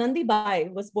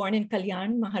Anandibai was born in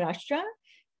Kalyan, Maharashtra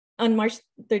on March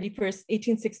 31st,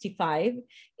 1865,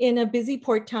 in a busy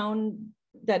port town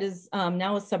that is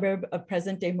now a suburb of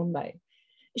present-day Mumbai.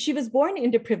 She was born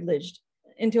underprivileged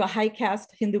into a high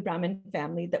caste Hindu Brahmin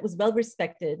family that was well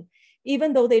respected,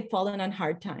 even though they'd fallen on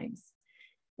hard times.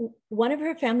 One of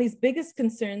her family's biggest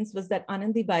concerns was that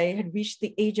Anandibai had reached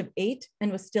the age of 8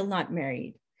 and was still not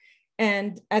married.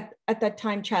 And at that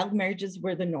time, child marriages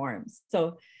were the norms.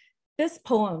 So this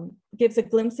poem gives a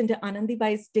glimpse into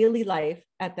Anandibai's daily life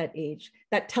at that age,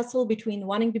 that tussle between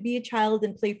wanting to be a child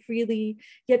and play freely,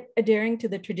 yet adhering to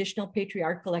the traditional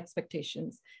patriarchal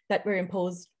expectations that were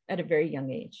imposed at a very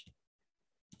young age.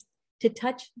 To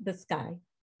touch the sky.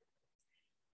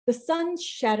 The sun's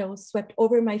shadow swept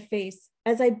over my face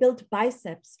as I built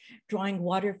biceps, drawing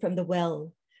water from the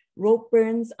well, rope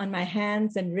burns on my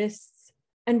hands and wrists.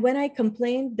 And when I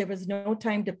complained there was no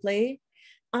time to play,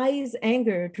 Ai's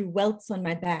anger drew welts on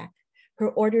my back, her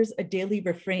orders a daily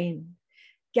refrain.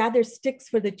 Gather sticks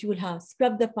for the chulha,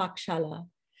 scrub the pakshala.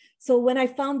 So when I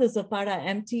found the zopara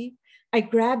empty, I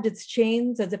grabbed its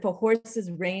chains as if a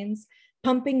horse's reins,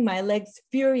 pumping my legs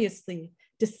furiously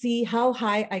to see how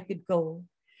high I could go.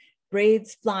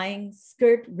 Braids flying,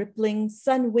 skirt rippling,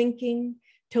 sun winking,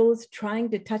 toes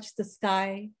trying to touch the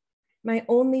sky. My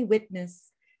only witness,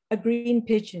 a green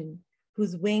pigeon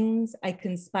whose wings I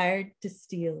conspired to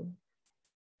steal.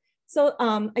 So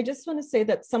I just want to say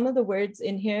that some of the words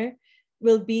in here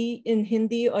will be in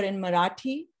Hindi or in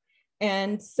Marathi.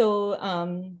 And so,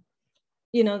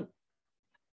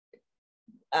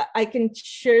 I can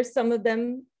share some of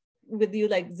them with you,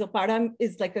 like Zopara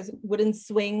is like a wooden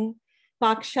swing.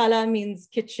 Pakshala means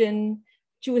kitchen.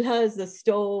 Chulha is the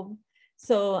stove.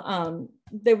 So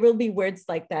there will be words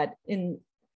like that in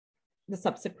the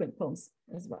subsequent poems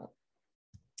as well.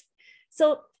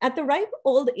 So at the ripe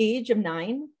old age of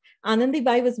 9,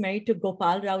 Anandibai was married to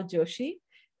Gopal Rao Joshi,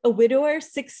 a widower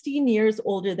 16 years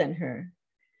older than her.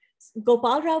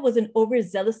 Gopal Rao was an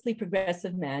overzealously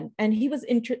progressive man, and he was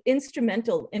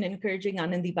instrumental in encouraging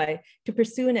Anandibai to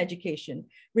pursue an education,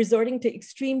 resorting to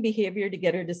extreme behavior to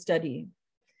get her to study.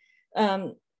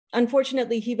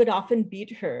 Unfortunately, he would often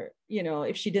beat her,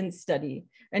 if she didn't study,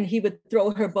 and he would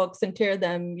throw her books and tear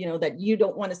them, that you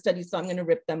don't want to study, so I'm going to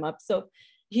rip them up. So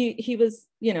he was,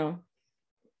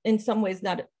 in some ways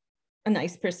not a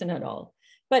nice person at all.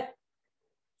 But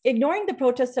ignoring the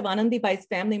protests of Anandibai's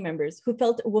family members who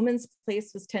felt a woman's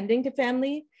place was tending to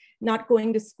family, not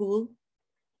going to school.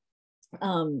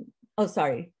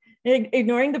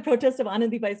 Ignoring the protests of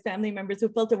Anandibai's family members who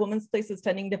felt a woman's place was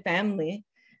tending to family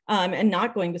and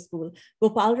not going to school,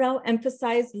 Gopal Rao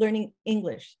emphasized learning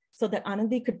English so that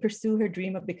Anandi could pursue her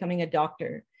dream of becoming a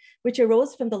doctor, which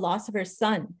arose from the loss of her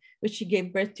son, which she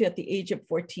gave birth to at the age of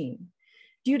 14.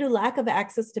 Due to lack of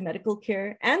access to medical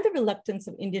care and the reluctance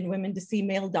of Indian women to see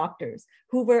male doctors,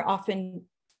 who were often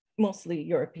mostly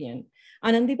European,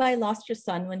 Anandibai lost her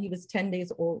son when he was 10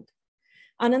 days old.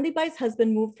 Anandibai's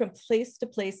husband moved from place to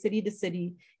place, city to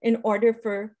city, in order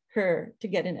for her to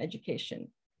get an education.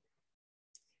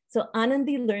 So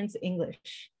Anandi learns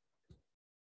English.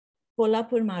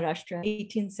 Kolhapur, Maharashtra,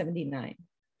 1879.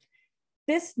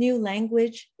 This new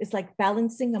language is like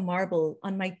balancing a marble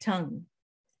on my tongue.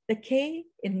 The K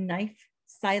in knife,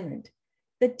 silent.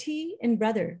 The T in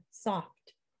brother,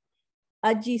 soft.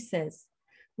 Ajji says,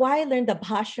 Why learn the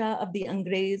bhasha of the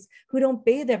Angrez who don't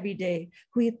bathe every day,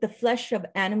 who eat the flesh of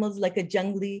animals like a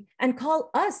jungli and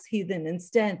call us heathen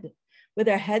instead, with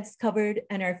our heads covered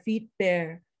and our feet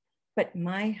bare? But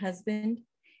my husband,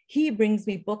 he brings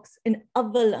me books in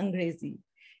Awwal Angrezi.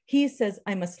 He says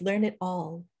I must learn it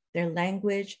all, their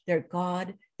language, their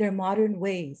God, their modern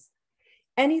ways.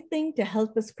 Anything to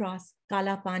help us cross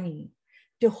Kala Pani,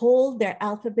 to hold their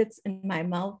alphabets in my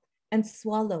mouth and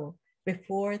swallow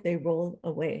before they roll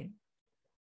away.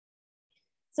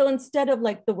 So instead of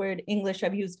like the word English,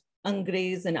 I've used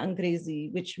Angrez and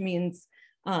Angrezi, which means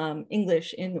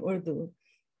English in Urdu.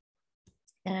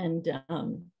 And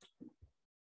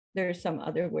there are some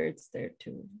other words there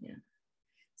too, yeah.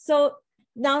 So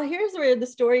now here's where the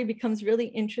story becomes really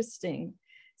interesting.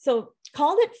 So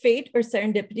call it fate or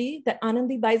serendipity that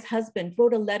Anandibai's husband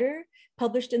wrote a letter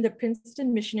published in the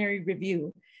Princeton Missionary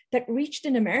Review that reached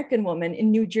an American woman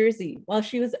in New Jersey while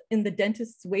she was in the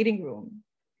dentist's waiting room.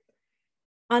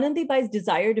 Anandibai's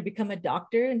desire to become a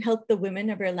doctor and help the women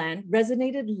of her land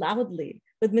resonated loudly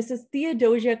with Mrs.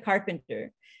 Theodosia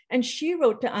Carpenter, and she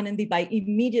wrote to Anandibai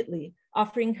immediately,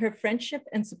 offering her friendship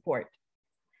and support.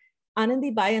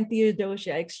 Anandibai and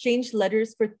Theodosia exchanged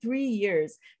letters for 3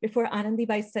 years before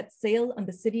Anandibai set sail on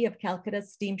the City of Calcutta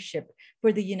steamship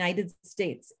for the United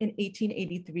States in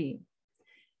 1883.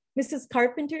 Mrs.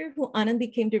 Carpenter, who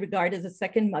Anandi came to regard as a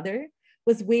second mother,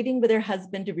 was waiting with her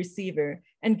husband to receive her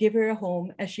and give her a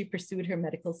home as she pursued her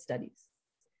medical studies.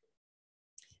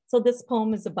 So this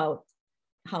poem is about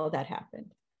how that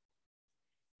happened.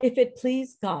 If it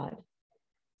please God.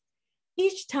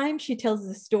 Each time she tells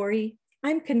the story,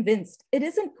 I'm convinced it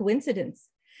isn't coincidence.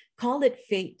 Call it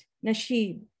fate,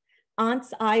 Nasheeb,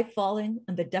 aunt's eye falling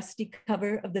on the dusty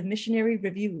cover of the Missionary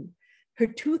Review, her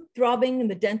tooth throbbing in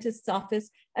the dentist's office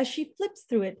as she flips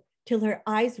through it till her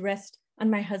eyes rest on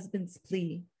my husband's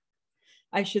plea.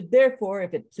 I should therefore,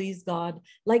 if it please God,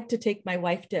 like to take my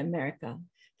wife to America,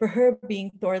 for her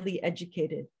being thoroughly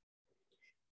educated.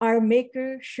 Our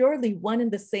Maker, surely one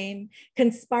and the same,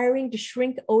 conspiring to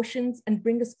shrink oceans and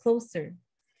bring us closer.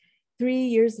 3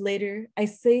 years later, I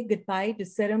say goodbye to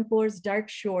Serampur's dark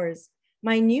shores,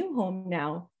 my new home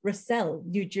now, Russell,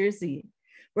 New Jersey,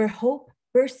 where hope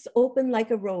bursts open like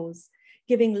a rose,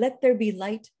 giving let there be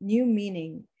light new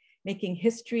meaning, making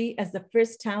history as the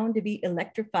first town to be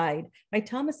electrified by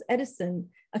Thomas Edison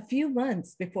a few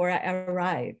months before I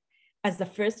arrived, as the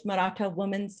first Maratha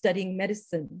woman studying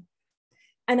medicine.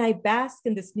 And I bask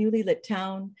in this newly lit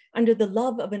town under the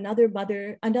love of another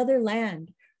mother, another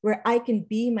land, where I can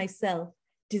be myself,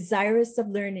 desirous of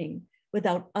learning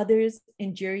without others'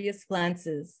 injurious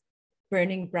glances,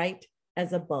 burning bright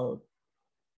as a bulb.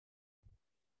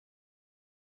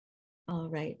 All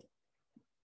right.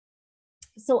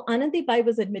 So Anandibai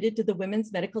was admitted to the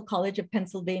Women's Medical College of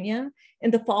Pennsylvania in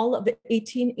the fall of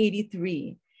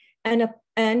 1883,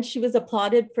 and she was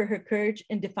applauded for her courage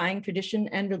in defying tradition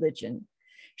and religion.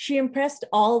 She impressed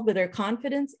all with her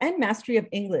confidence and mastery of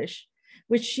English,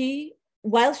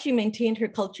 while she maintained her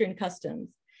culture and customs.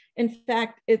 In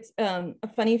fact, it's a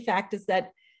funny fact is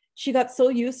that she got so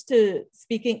used to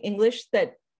speaking English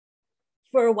that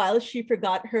for a while she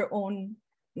forgot her own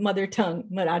mother tongue,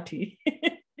 Marathi.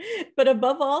 But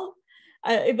above all,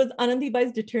 it was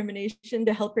Anandibai's determination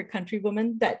to help her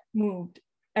countrywomen that moved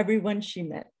everyone she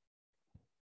met.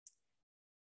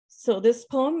 So this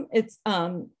poem,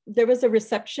 there was a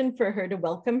reception for her to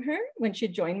welcome her when she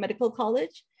joined medical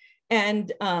college.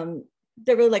 And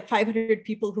there were like 500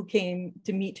 people who came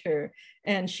to meet her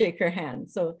and shake her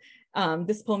hand. So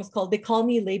this poem is called, They Call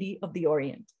Me Lady of the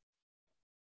Orient.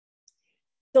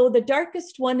 Though the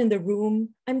darkest one in the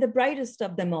room, I'm the brightest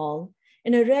of them all,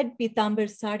 in a red pitambar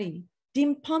sari,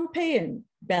 deemed Pompeian,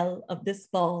 belle of this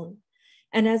ball.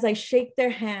 And as I shake their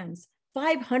hands,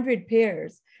 500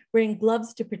 pairs, wearing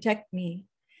gloves to protect me,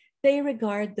 they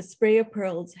regard the spray of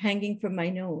pearls hanging from my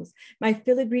nose, my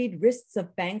filigreed wrists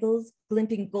of bangles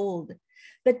glinting gold,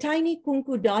 the tiny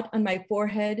kunku dot on my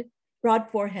forehead, broad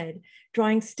forehead,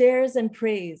 drawing stares and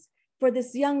praise for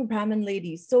this young Brahmin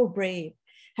lady so brave,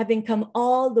 having come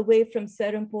all the way from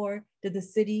Serampur to the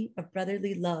city of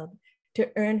brotherly love to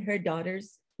earn her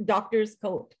doctor's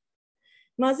coat.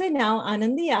 Maze now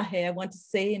Anandiya hai, I want to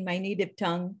say in my native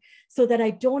tongue, so that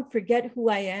I don't forget who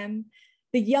I am,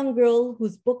 the young girl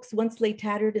whose books once lay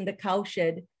tattered in the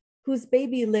cowshed, whose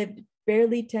baby lived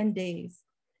barely 10 days.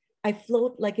 I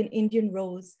float like an Indian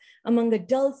rose among a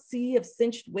dull sea of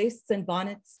cinched waists and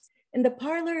bonnets in the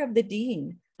parlor of the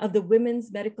dean of the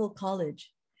Women's Medical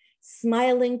College,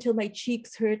 smiling till my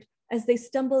cheeks hurt as they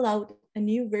stumble out a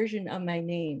new version of my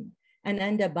name,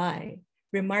 Anandabai,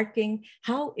 remarking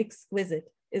how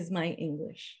exquisite is my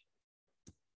English.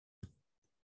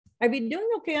 Are we doing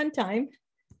okay on time?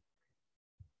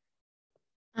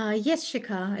 Yes,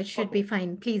 Shikha, it should be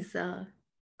fine. Please go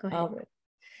ahead. All right.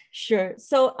 Sure.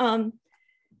 So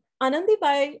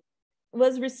Anandibai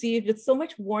was received with so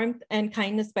much warmth and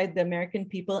kindness by the American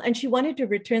people, and she wanted to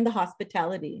return the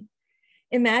hospitality.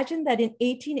 Imagine that in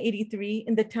 1883,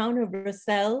 in the town of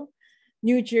Russell,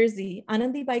 New Jersey,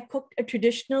 Anandibai cooked a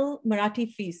traditional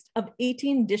Marathi feast of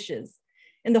 18 dishes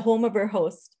in the home of her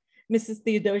host, Mrs.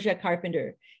 Theodosia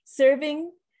Carpenter,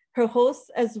 serving her hosts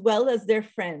as well as their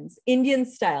friends, Indian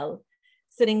style,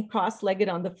 sitting cross-legged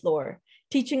on the floor,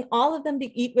 teaching all of them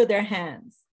to eat with their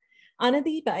hands.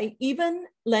 Anandibai even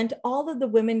lent all of the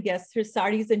women guests her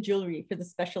saris and jewelry for the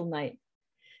special night.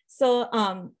 So,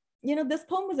 this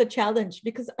poem was a challenge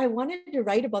because I wanted to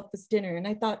write about this dinner, and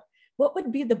I thought, what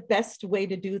would be the best way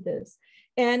to do this?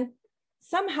 And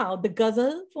somehow the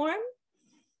ghazal form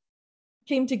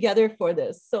came together for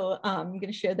this. So I'm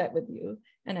going to share that with you,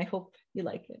 and I hope you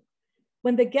like it.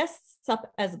 When the guests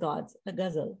sup as gods, a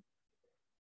ghazal.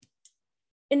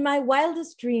 In my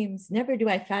wildest dreams, never do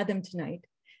I fathom tonight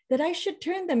that I should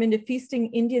turn them into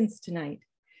feasting Indians tonight,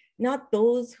 not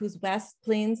those whose vast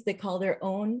plains they call their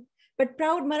own, but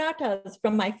proud Marathas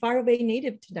from my faraway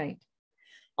native tonight.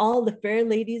 All the fair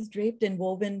ladies draped in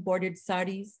woven bordered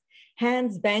saris,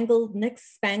 hands bangled,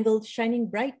 necks spangled, shining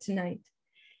bright tonight,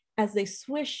 as they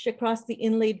swish across the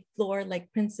inlaid floor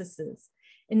like princesses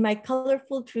in my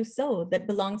colorful trousseau that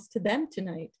belongs to them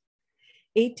tonight.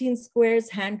 18 squares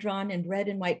hand-drawn in red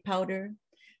and white powder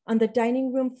on the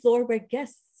dining room floor where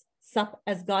guests sup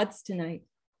as gods tonight,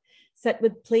 set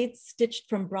with plates stitched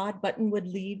from broad buttonwood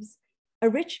leaves, a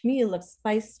rich meal of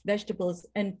spiced vegetables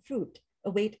and fruit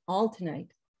await all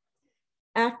tonight.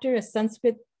 After a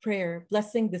Sanskrit prayer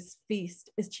blessing this feast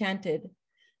is chanted,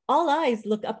 all eyes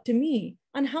look up to me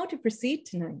on how to proceed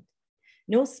tonight.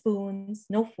 No spoons,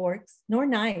 no forks, nor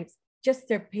knives, just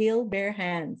their pale bare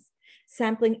hands,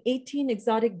 sampling 18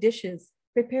 exotic dishes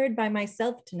prepared by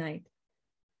myself tonight.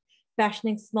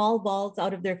 Fashioning small balls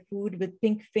out of their food with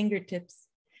pink fingertips,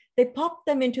 they pop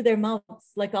them into their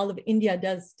mouths like all of India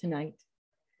does tonight.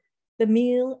 The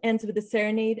meal ends with a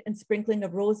serenade and sprinkling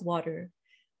of rose water,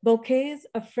 bouquets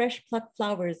of fresh plucked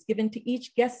flowers given to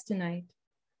each guest tonight.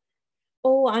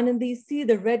 Oh, Anandi, see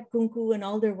the red kunku and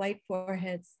all their white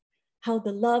foreheads, how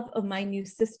the love of my new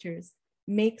sisters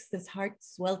makes this heart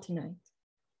swell tonight.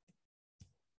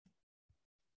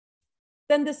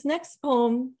 Then this next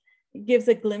poem gives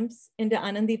a glimpse into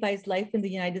Anandibai's life in the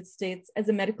United States as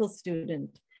a medical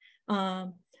student.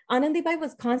 Anandibai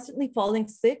was constantly falling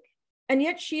sick, and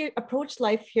yet she approached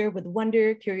life here with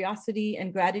wonder, curiosity,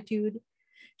 and gratitude.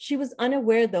 She was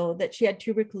unaware, though, that she had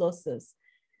tuberculosis.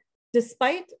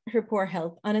 Despite her poor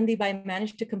health, Anandibai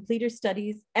managed to complete her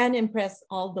studies and impress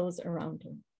all those around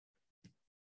her.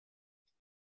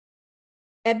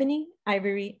 Ebony,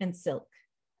 Ivory, and Silk,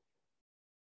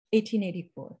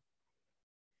 1884.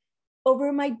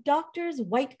 Over my doctor's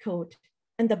white coat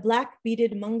and the black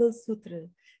beaded Mangal Sutra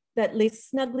that lay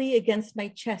snugly against my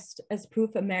chest as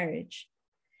proof of marriage.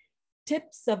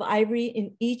 Tips of ivory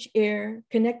in each ear,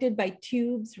 connected by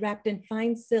tubes wrapped in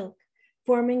fine silk,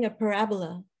 forming a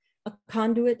parabola, a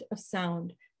conduit of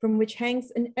sound from which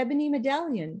hangs an ebony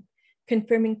medallion,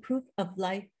 confirming proof of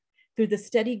life through the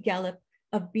steady gallop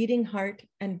of beating heart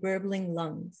and burbling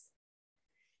lungs.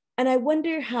 And I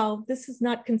wonder how this is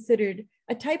not considered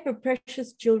a type of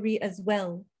precious jewelry as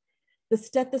well, the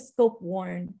stethoscope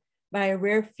worn by a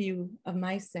rare few of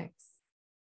my sex.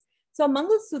 So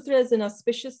Mangal Sutra is an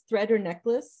auspicious thread or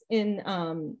necklace in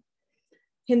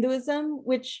Hinduism,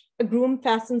 which a groom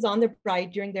fastens on the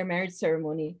bride during their marriage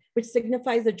ceremony, which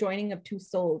signifies the joining of two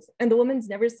souls. And the woman's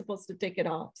never supposed to take it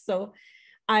off. So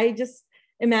I just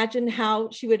imagine how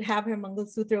she would have her Mangal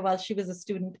Sutra while she was a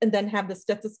student and then have the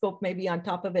stethoscope maybe on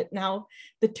top of it. Now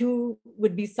the two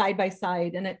would be side by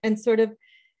side and sort of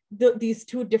these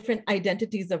two different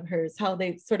identities of hers, how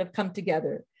they sort of come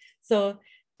together. So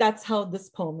that's how this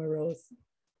poem arose.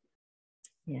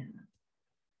 Yeah.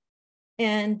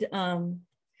 And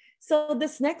so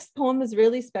this next poem is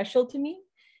really special to me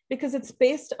because it's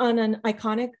based on an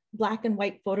iconic black and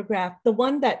white photograph, the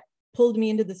one that pulled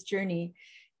me into this journey.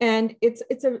 And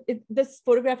this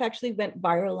photograph actually went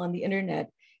viral on the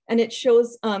internet, and it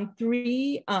shows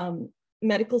three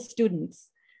medical students,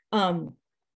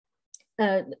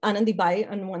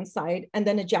 Anandibai on one side, and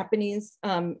then a Japanese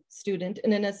student,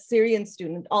 and then a Syrian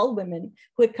student, all women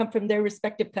who had come from their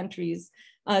respective countries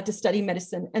to study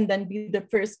medicine and then be the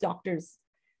first doctors,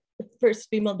 the first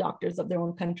female doctors of their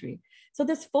own country. So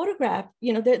this photograph,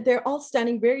 they're all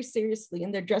standing very seriously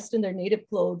and they're dressed in their native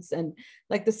clothes, and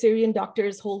like the Syrian doctor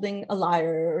is holding a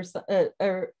lyre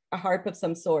or a harp of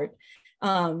some sort.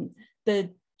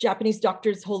 The Japanese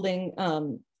doctor's holding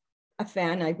a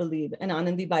fan, I believe, and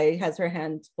Anandibai has her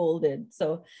hands folded.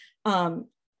 So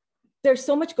there's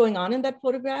so much going on in that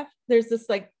photograph. There's this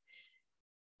like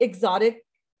exotic,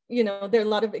 you know, there are a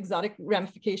lot of exotic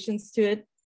ramifications to it.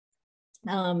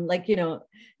 Like, you know,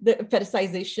 the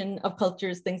fetishization of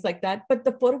cultures, things like that. But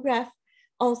the photograph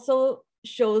also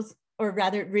shows, or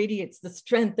rather radiates, the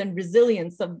strength and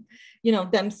resilience of, you know,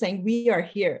 them saying, we are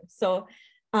here. So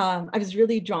I was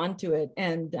really drawn to it.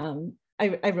 And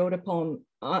I wrote a poem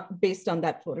based on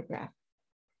that photograph.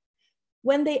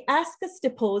 When they ask us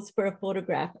to pose for a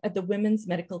photograph at the Women's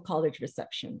Medical College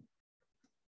reception,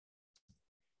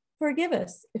 forgive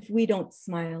us if we don't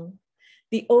smile.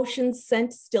 The ocean's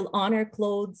scent still on our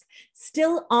clothes,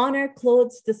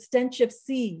 the stench of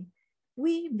sea.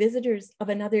 We visitors of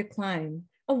another clime,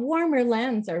 of warmer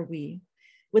lands are we.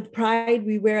 With pride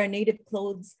we wear our native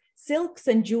clothes, silks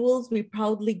and jewels we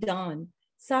proudly don,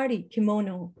 sari,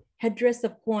 kimono, headdress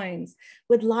of coins,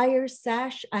 with lyre,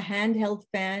 sash, a handheld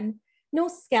fan, no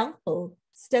scalpel,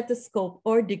 stethoscope,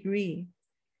 or degree.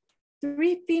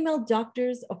 3 female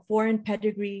doctors of foreign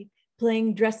pedigree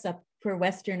playing dress up for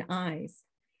Western eyes.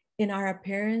 In our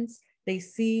appearance, they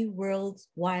see worlds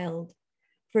wild.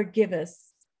 Forgive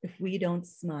us if we don't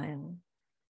smile.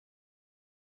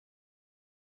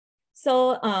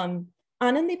 So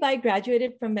Anandibai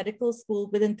graduated from medical school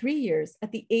within 3 years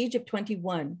at the age of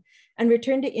 21 and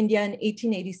returned to India in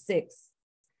 1886.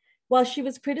 While she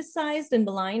was criticized and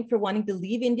maligned for wanting to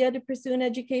leave India to pursue an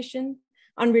education,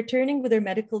 on returning with her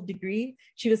medical degree,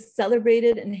 she was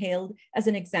celebrated and hailed as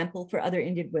an example for other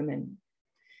Indian women.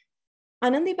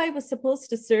 Anandibai was supposed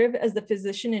to serve as the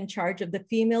physician in charge of the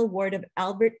female ward of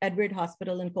Albert Edward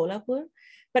Hospital in Kolhapur,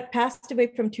 but passed away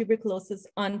from tuberculosis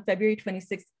on February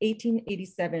 26,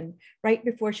 1887, right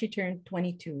before she turned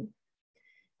 22.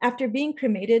 After being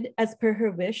cremated as per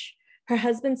her wish, her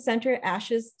husband sent her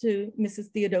ashes to Mrs.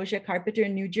 Theodosia Carpenter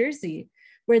in New Jersey,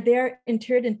 where they are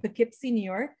interred in Poughkeepsie, New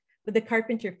York, with the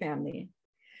Carpenter family.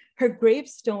 Her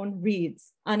gravestone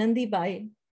reads, Anandibai,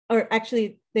 or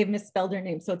actually they've misspelled her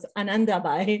name, so it's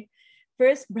Anandabai,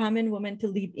 first Brahmin woman to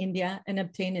leave India and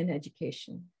obtain an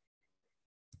education.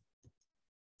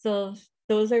 So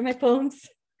those are my poems.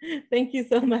 Thank you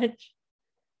so much.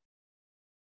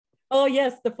 Oh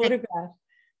yes, the photograph.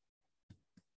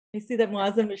 I see that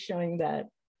Muazzam is showing that.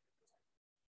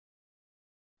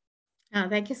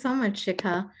 Thank you so much,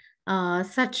 Shikha.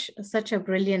 Such a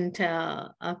brilliant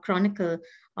chronicle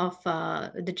of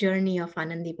the journey of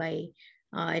Anandibai.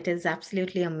 It is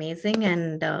absolutely amazing,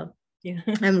 and Yeah.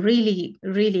 I'm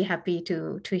really happy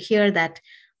to hear that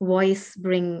voice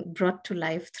brought to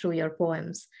life through your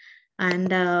poems.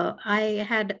 And I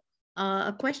had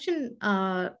a question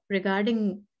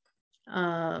regarding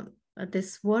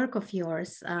this work of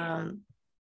yours.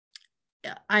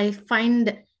 I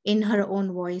find in her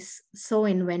own voice so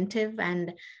inventive,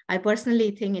 and I personally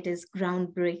think it is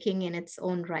groundbreaking in its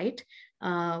own right,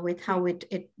 with how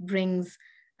it brings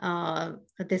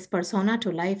this persona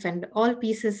to life, and all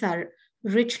pieces are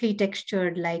richly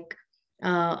textured. Like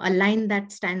a line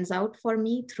that stands out for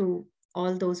me through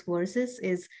all those verses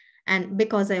is, and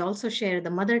because I also share the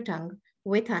mother tongue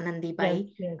with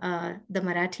Anandibai, Yes. the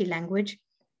Marathi language,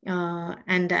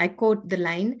 and I quote the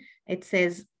line. It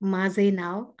says, Maze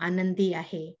now Anandi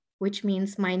ahe, which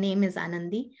means my name is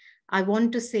Anandi. I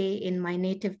want to say in my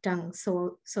native tongue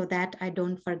so that I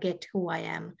don't forget who I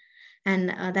am. And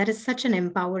that is such an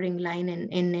empowering line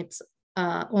in its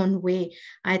own way.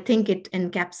 I think it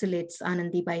encapsulates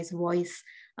Anandibai's voice,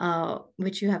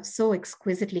 which you have so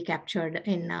exquisitely captured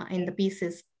in the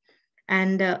pieces.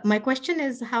 And my question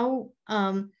is how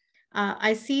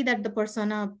I see that the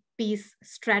persona piece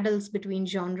straddles between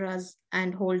genres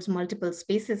and holds multiple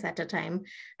spaces at a time.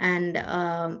 And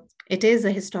it is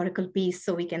a historical piece,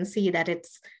 so we can see that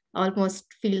it's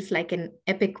almost feels like an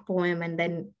epic poem, and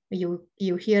then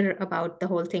you hear about the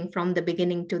whole thing from the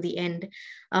beginning to the end.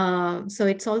 So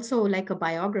it's also like a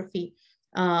biography.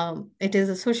 It is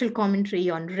a social commentary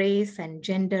on race and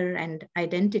gender and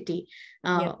identity.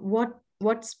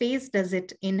 What space does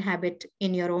it inhabit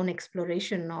in your own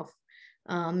exploration of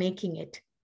making it?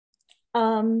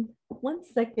 1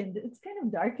 second, it's kind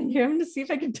of dark in here. I'm gonna see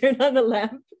if I can turn on the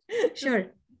lamp. Sure.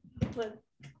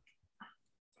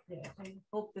 Yeah, I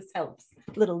hope this helps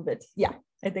a little bit. Yeah,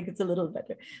 I think it's a little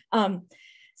better.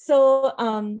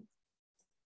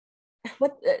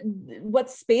 What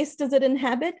space does it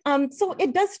inhabit? So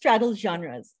it does straddle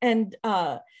genres, and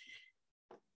I'm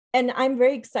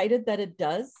very excited that it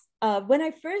does. When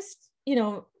I first,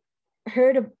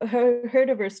 heard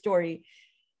of her story,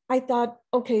 I thought,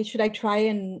 okay, should I try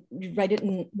and write it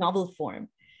in novel form?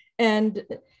 And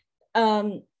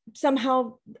somehow,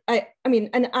 I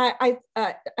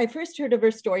first heard of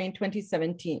her story in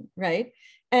 2017, right?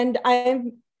 And I've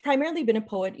primarily been a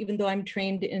poet, even though I'm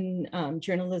trained in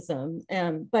journalism.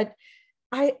 But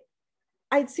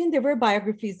I'd seen there were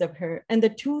biographies of her, and the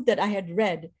two that I had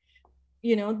read,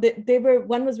 you know, they were,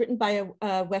 one was written by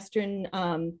a Western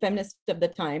feminist of the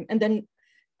time, and then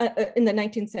in the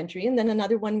 19th century, and then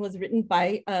another one was written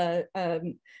by a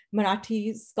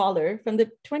Marathi scholar from the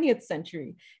 20th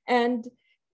century. And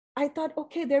I thought,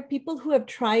 okay, there are people who have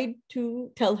tried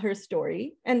to tell her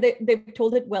story, and they've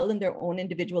told it well in their own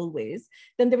individual ways.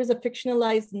 Then there was a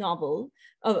fictionalized novel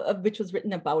of which was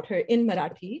written about her in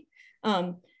Marathi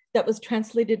that was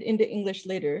translated into English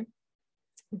later.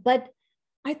 But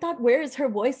I thought, where is her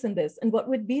voice in this? And what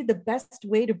would be the best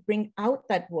way to bring out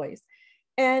that voice?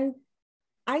 And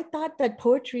I thought that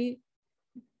poetry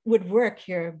would work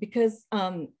here because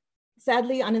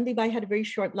sadly, Anandibai had a very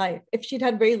short life. If she'd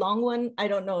had a very long one, I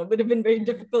don't know, it would have been very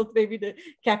difficult maybe to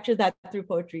capture that through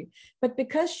poetry. But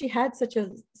because she had such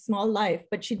a small life,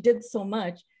 but she did so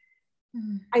much,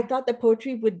 I thought that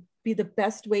poetry would be the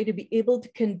best way to be able to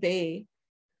convey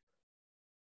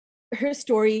her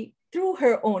story through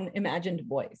her own imagined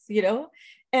voice, you know?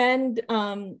 And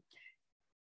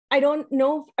I don't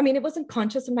know, I mean, it wasn't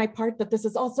conscious on my part that this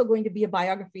is also going to be a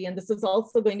biography and this is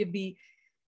also going to be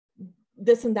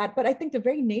this and that, but I think the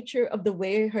very nature of the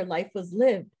way her life was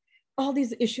lived, all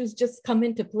these issues just come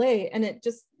into play, and it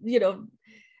just, you know,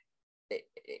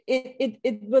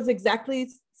 it was exactly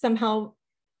somehow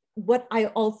what I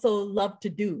also love to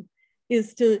do,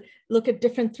 is to look at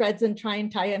different threads and try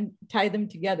and tie them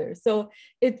together. So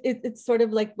it's sort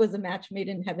of like was a match made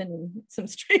in heaven in some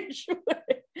strange way.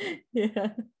 Yeah.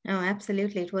 Oh,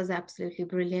 absolutely. It was absolutely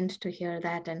brilliant to hear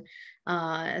that,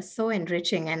 and so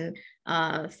enriching. And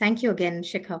thank you again,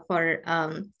 Shikha, for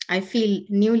I feel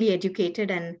newly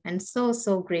educated and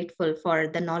so grateful for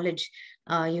the knowledge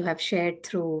you have shared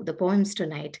through the poems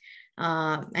tonight.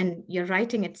 And your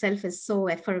writing itself is so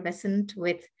effervescent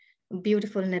with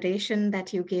beautiful narration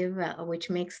that you give, which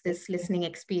makes this listening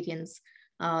experience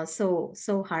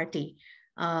so hearty.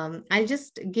 I'll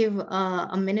just give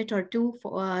a minute or two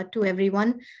to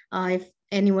everyone if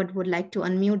anyone would like to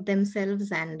unmute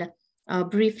themselves and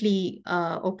briefly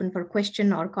open for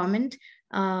question or comment.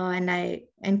 And I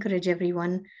encourage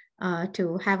everyone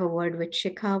to have a word with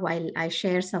Shikha while I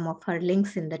share some of her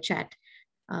links in the chat,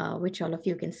 which all of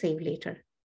you can save later.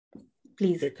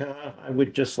 Please. Shikha, I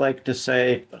would just like to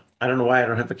say, I don't know why I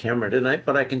don't have a camera tonight,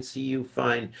 but I can see you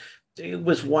fine. It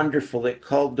was wonderful. It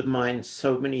called to mind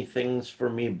so many things for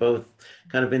me, both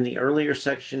kind of in the earlier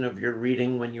section of your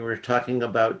reading when you were talking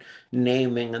about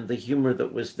naming and the humor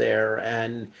that was there.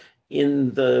 And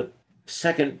in the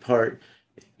second part,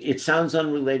 it sounds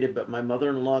unrelated, but my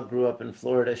mother-in-law grew up in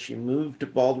Florida. She moved to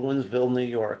Baldwinsville, New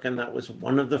York, and that was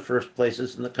one of the first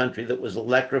places in the country that was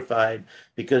electrified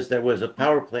because there was a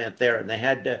power plant there, and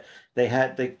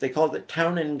they called it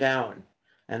town and gown.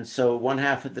 And so one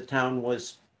half of the town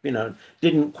was, you know,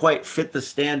 didn't quite fit the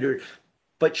standard,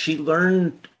 but she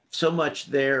learned so much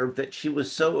there that she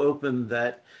was so open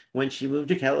that when she moved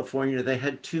to California, they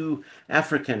had two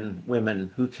African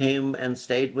women who came and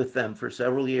stayed with them for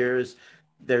several years.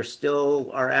 They're still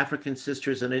our African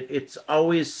sisters, and it's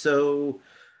always so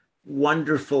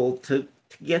wonderful to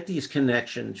get these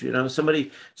connections. You know,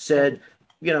 somebody said,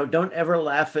 you know, don't ever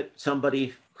laugh at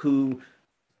somebody who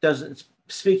doesn't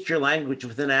speak your language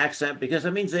with an accent, because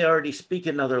that means they already speak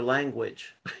another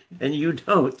language and you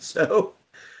don't. So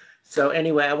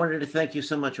anyway, I wanted to thank you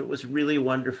so much. It was really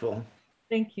wonderful.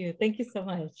 Thank you. Thank you so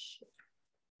much.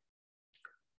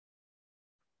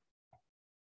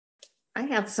 I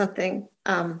have something.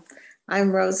 I'm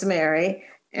Rosemary,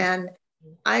 and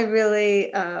I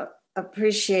really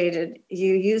appreciated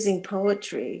you using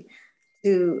poetry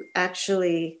to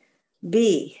actually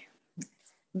be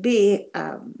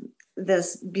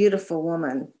this beautiful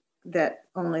woman that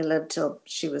only lived till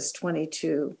she was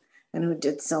 22 and who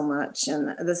did so much.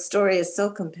 And the story is so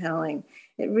compelling.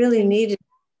 It really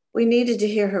we needed to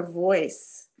hear her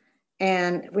voice,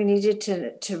 and we needed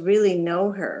to really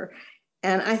know her.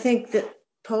 And I think that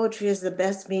poetry is the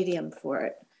best medium for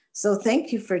it. So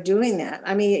thank you for doing that.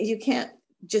 I mean, you can't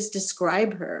just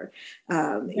describe her.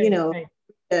 You know,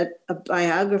 a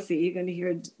biography,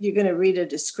 you're going to read a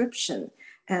description.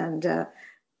 And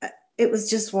it was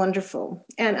just wonderful.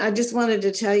 And I just wanted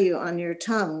to tell you on your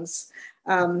tongues,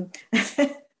 I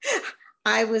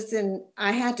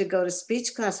had to go to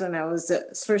speech class when I was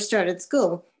first started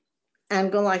school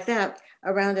and go like that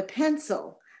around a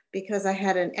pencil because I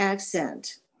had an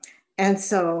accent. And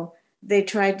so they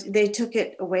took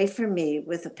it away from me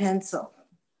with a pencil.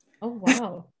 Oh,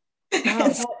 wow.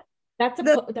 Wow. That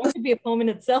could be a poem in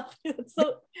itself. It's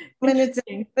so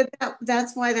interesting. But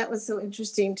that's why that was so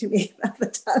interesting to me about the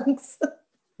tongues.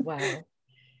 Wow.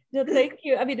 No, thank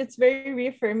you. I mean, it's very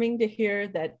reaffirming to hear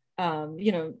that,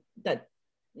 that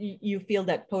you feel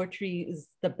that poetry is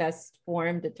the best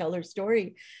form to tell her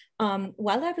story.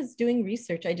 While I was doing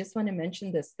research, I just want to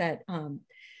mention this, that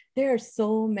there are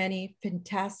so many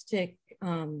fantastic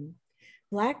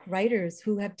Black writers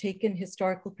who have taken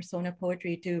historical persona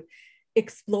poetry to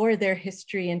explore their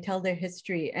history and tell their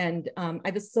history. And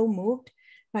I was so moved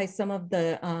by some of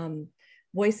the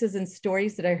voices and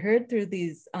stories that I heard through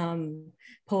these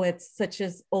poets, such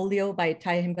as Olio by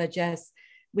Taihimba Jess,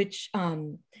 which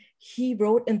he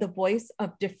wrote in the voice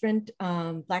of different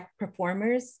Black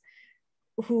performers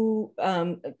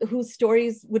whose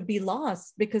stories would be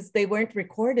lost because they weren't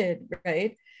recorded,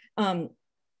 right?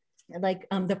 Like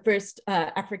the first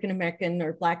African-American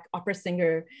or Black opera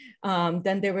singer.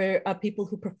 Then there were people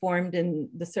who performed in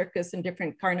the circus and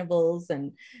different carnivals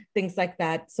and things like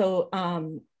that. So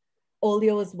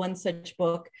Olio is one such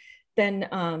book. Then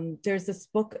there's this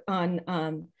book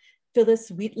on Phyllis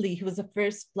Wheatley, who was the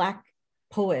first Black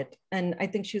poet. And I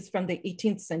think she was from the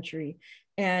 18th century.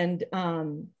 And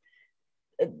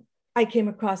I came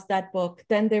across that book.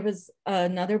 Then there was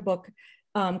another book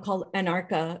called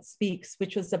Anarcha Speaks,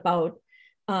 which was about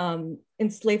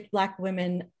enslaved Black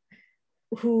women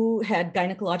who had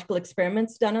gynecological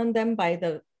experiments done on them by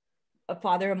the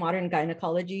father of modern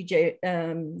gynecology,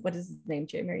 what is his name?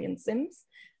 J. Marion Sims,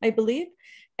 I believe.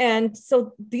 And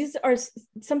so these are,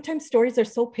 sometimes stories are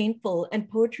so painful, and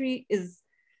poetry is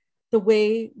the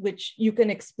way which you can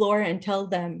explore and tell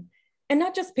them. And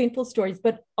not just painful stories,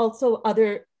 but also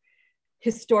other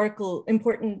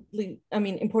important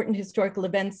historical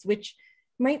events, which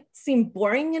might seem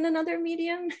boring in another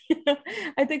medium.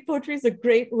 I think poetry is a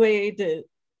great way to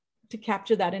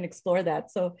capture that and explore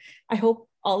that. So I hope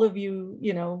all of you,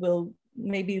 will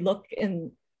maybe look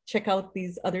and check out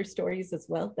these other stories as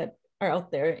well that are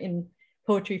out there in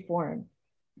poetry form.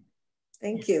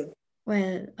 Thank you.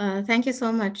 Well, thank you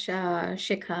so much,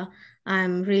 Shikha.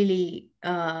 I'm really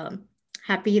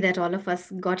happy that all of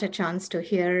us got a chance to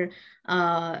hear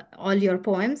all your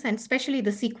poems, and especially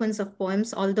the sequence of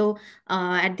poems. Although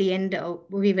at the end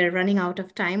we were running out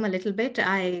of time a little bit,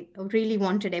 I really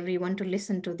wanted everyone to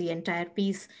listen to the entire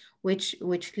piece, which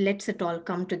lets it all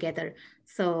come together.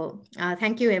 So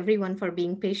thank you everyone for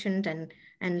being patient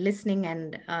and listening,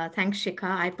 and thanks, Shikha.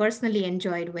 I personally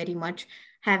enjoyed very much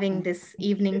having this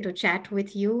evening to chat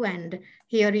with you and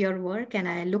hear your work, and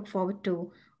I look forward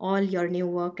to all your new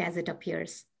work as it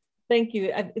appears. Thank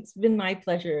you. It's been my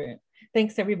pleasure.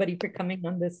 Thanks everybody for coming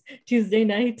on this Tuesday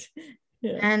night.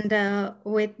 Yeah. And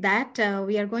with that,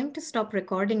 we are going to stop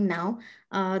recording now.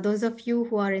 Those of you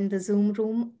who are in the Zoom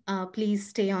room, please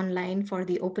stay online for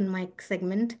the open mic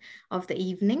segment of the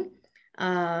evening.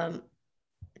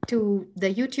 To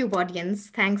the YouTube audience,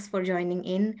 thanks for joining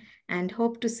in, and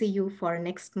hope to see you for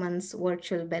next month's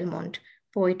virtual Belmont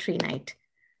Poetry Night.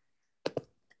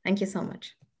 Thank you so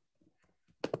much.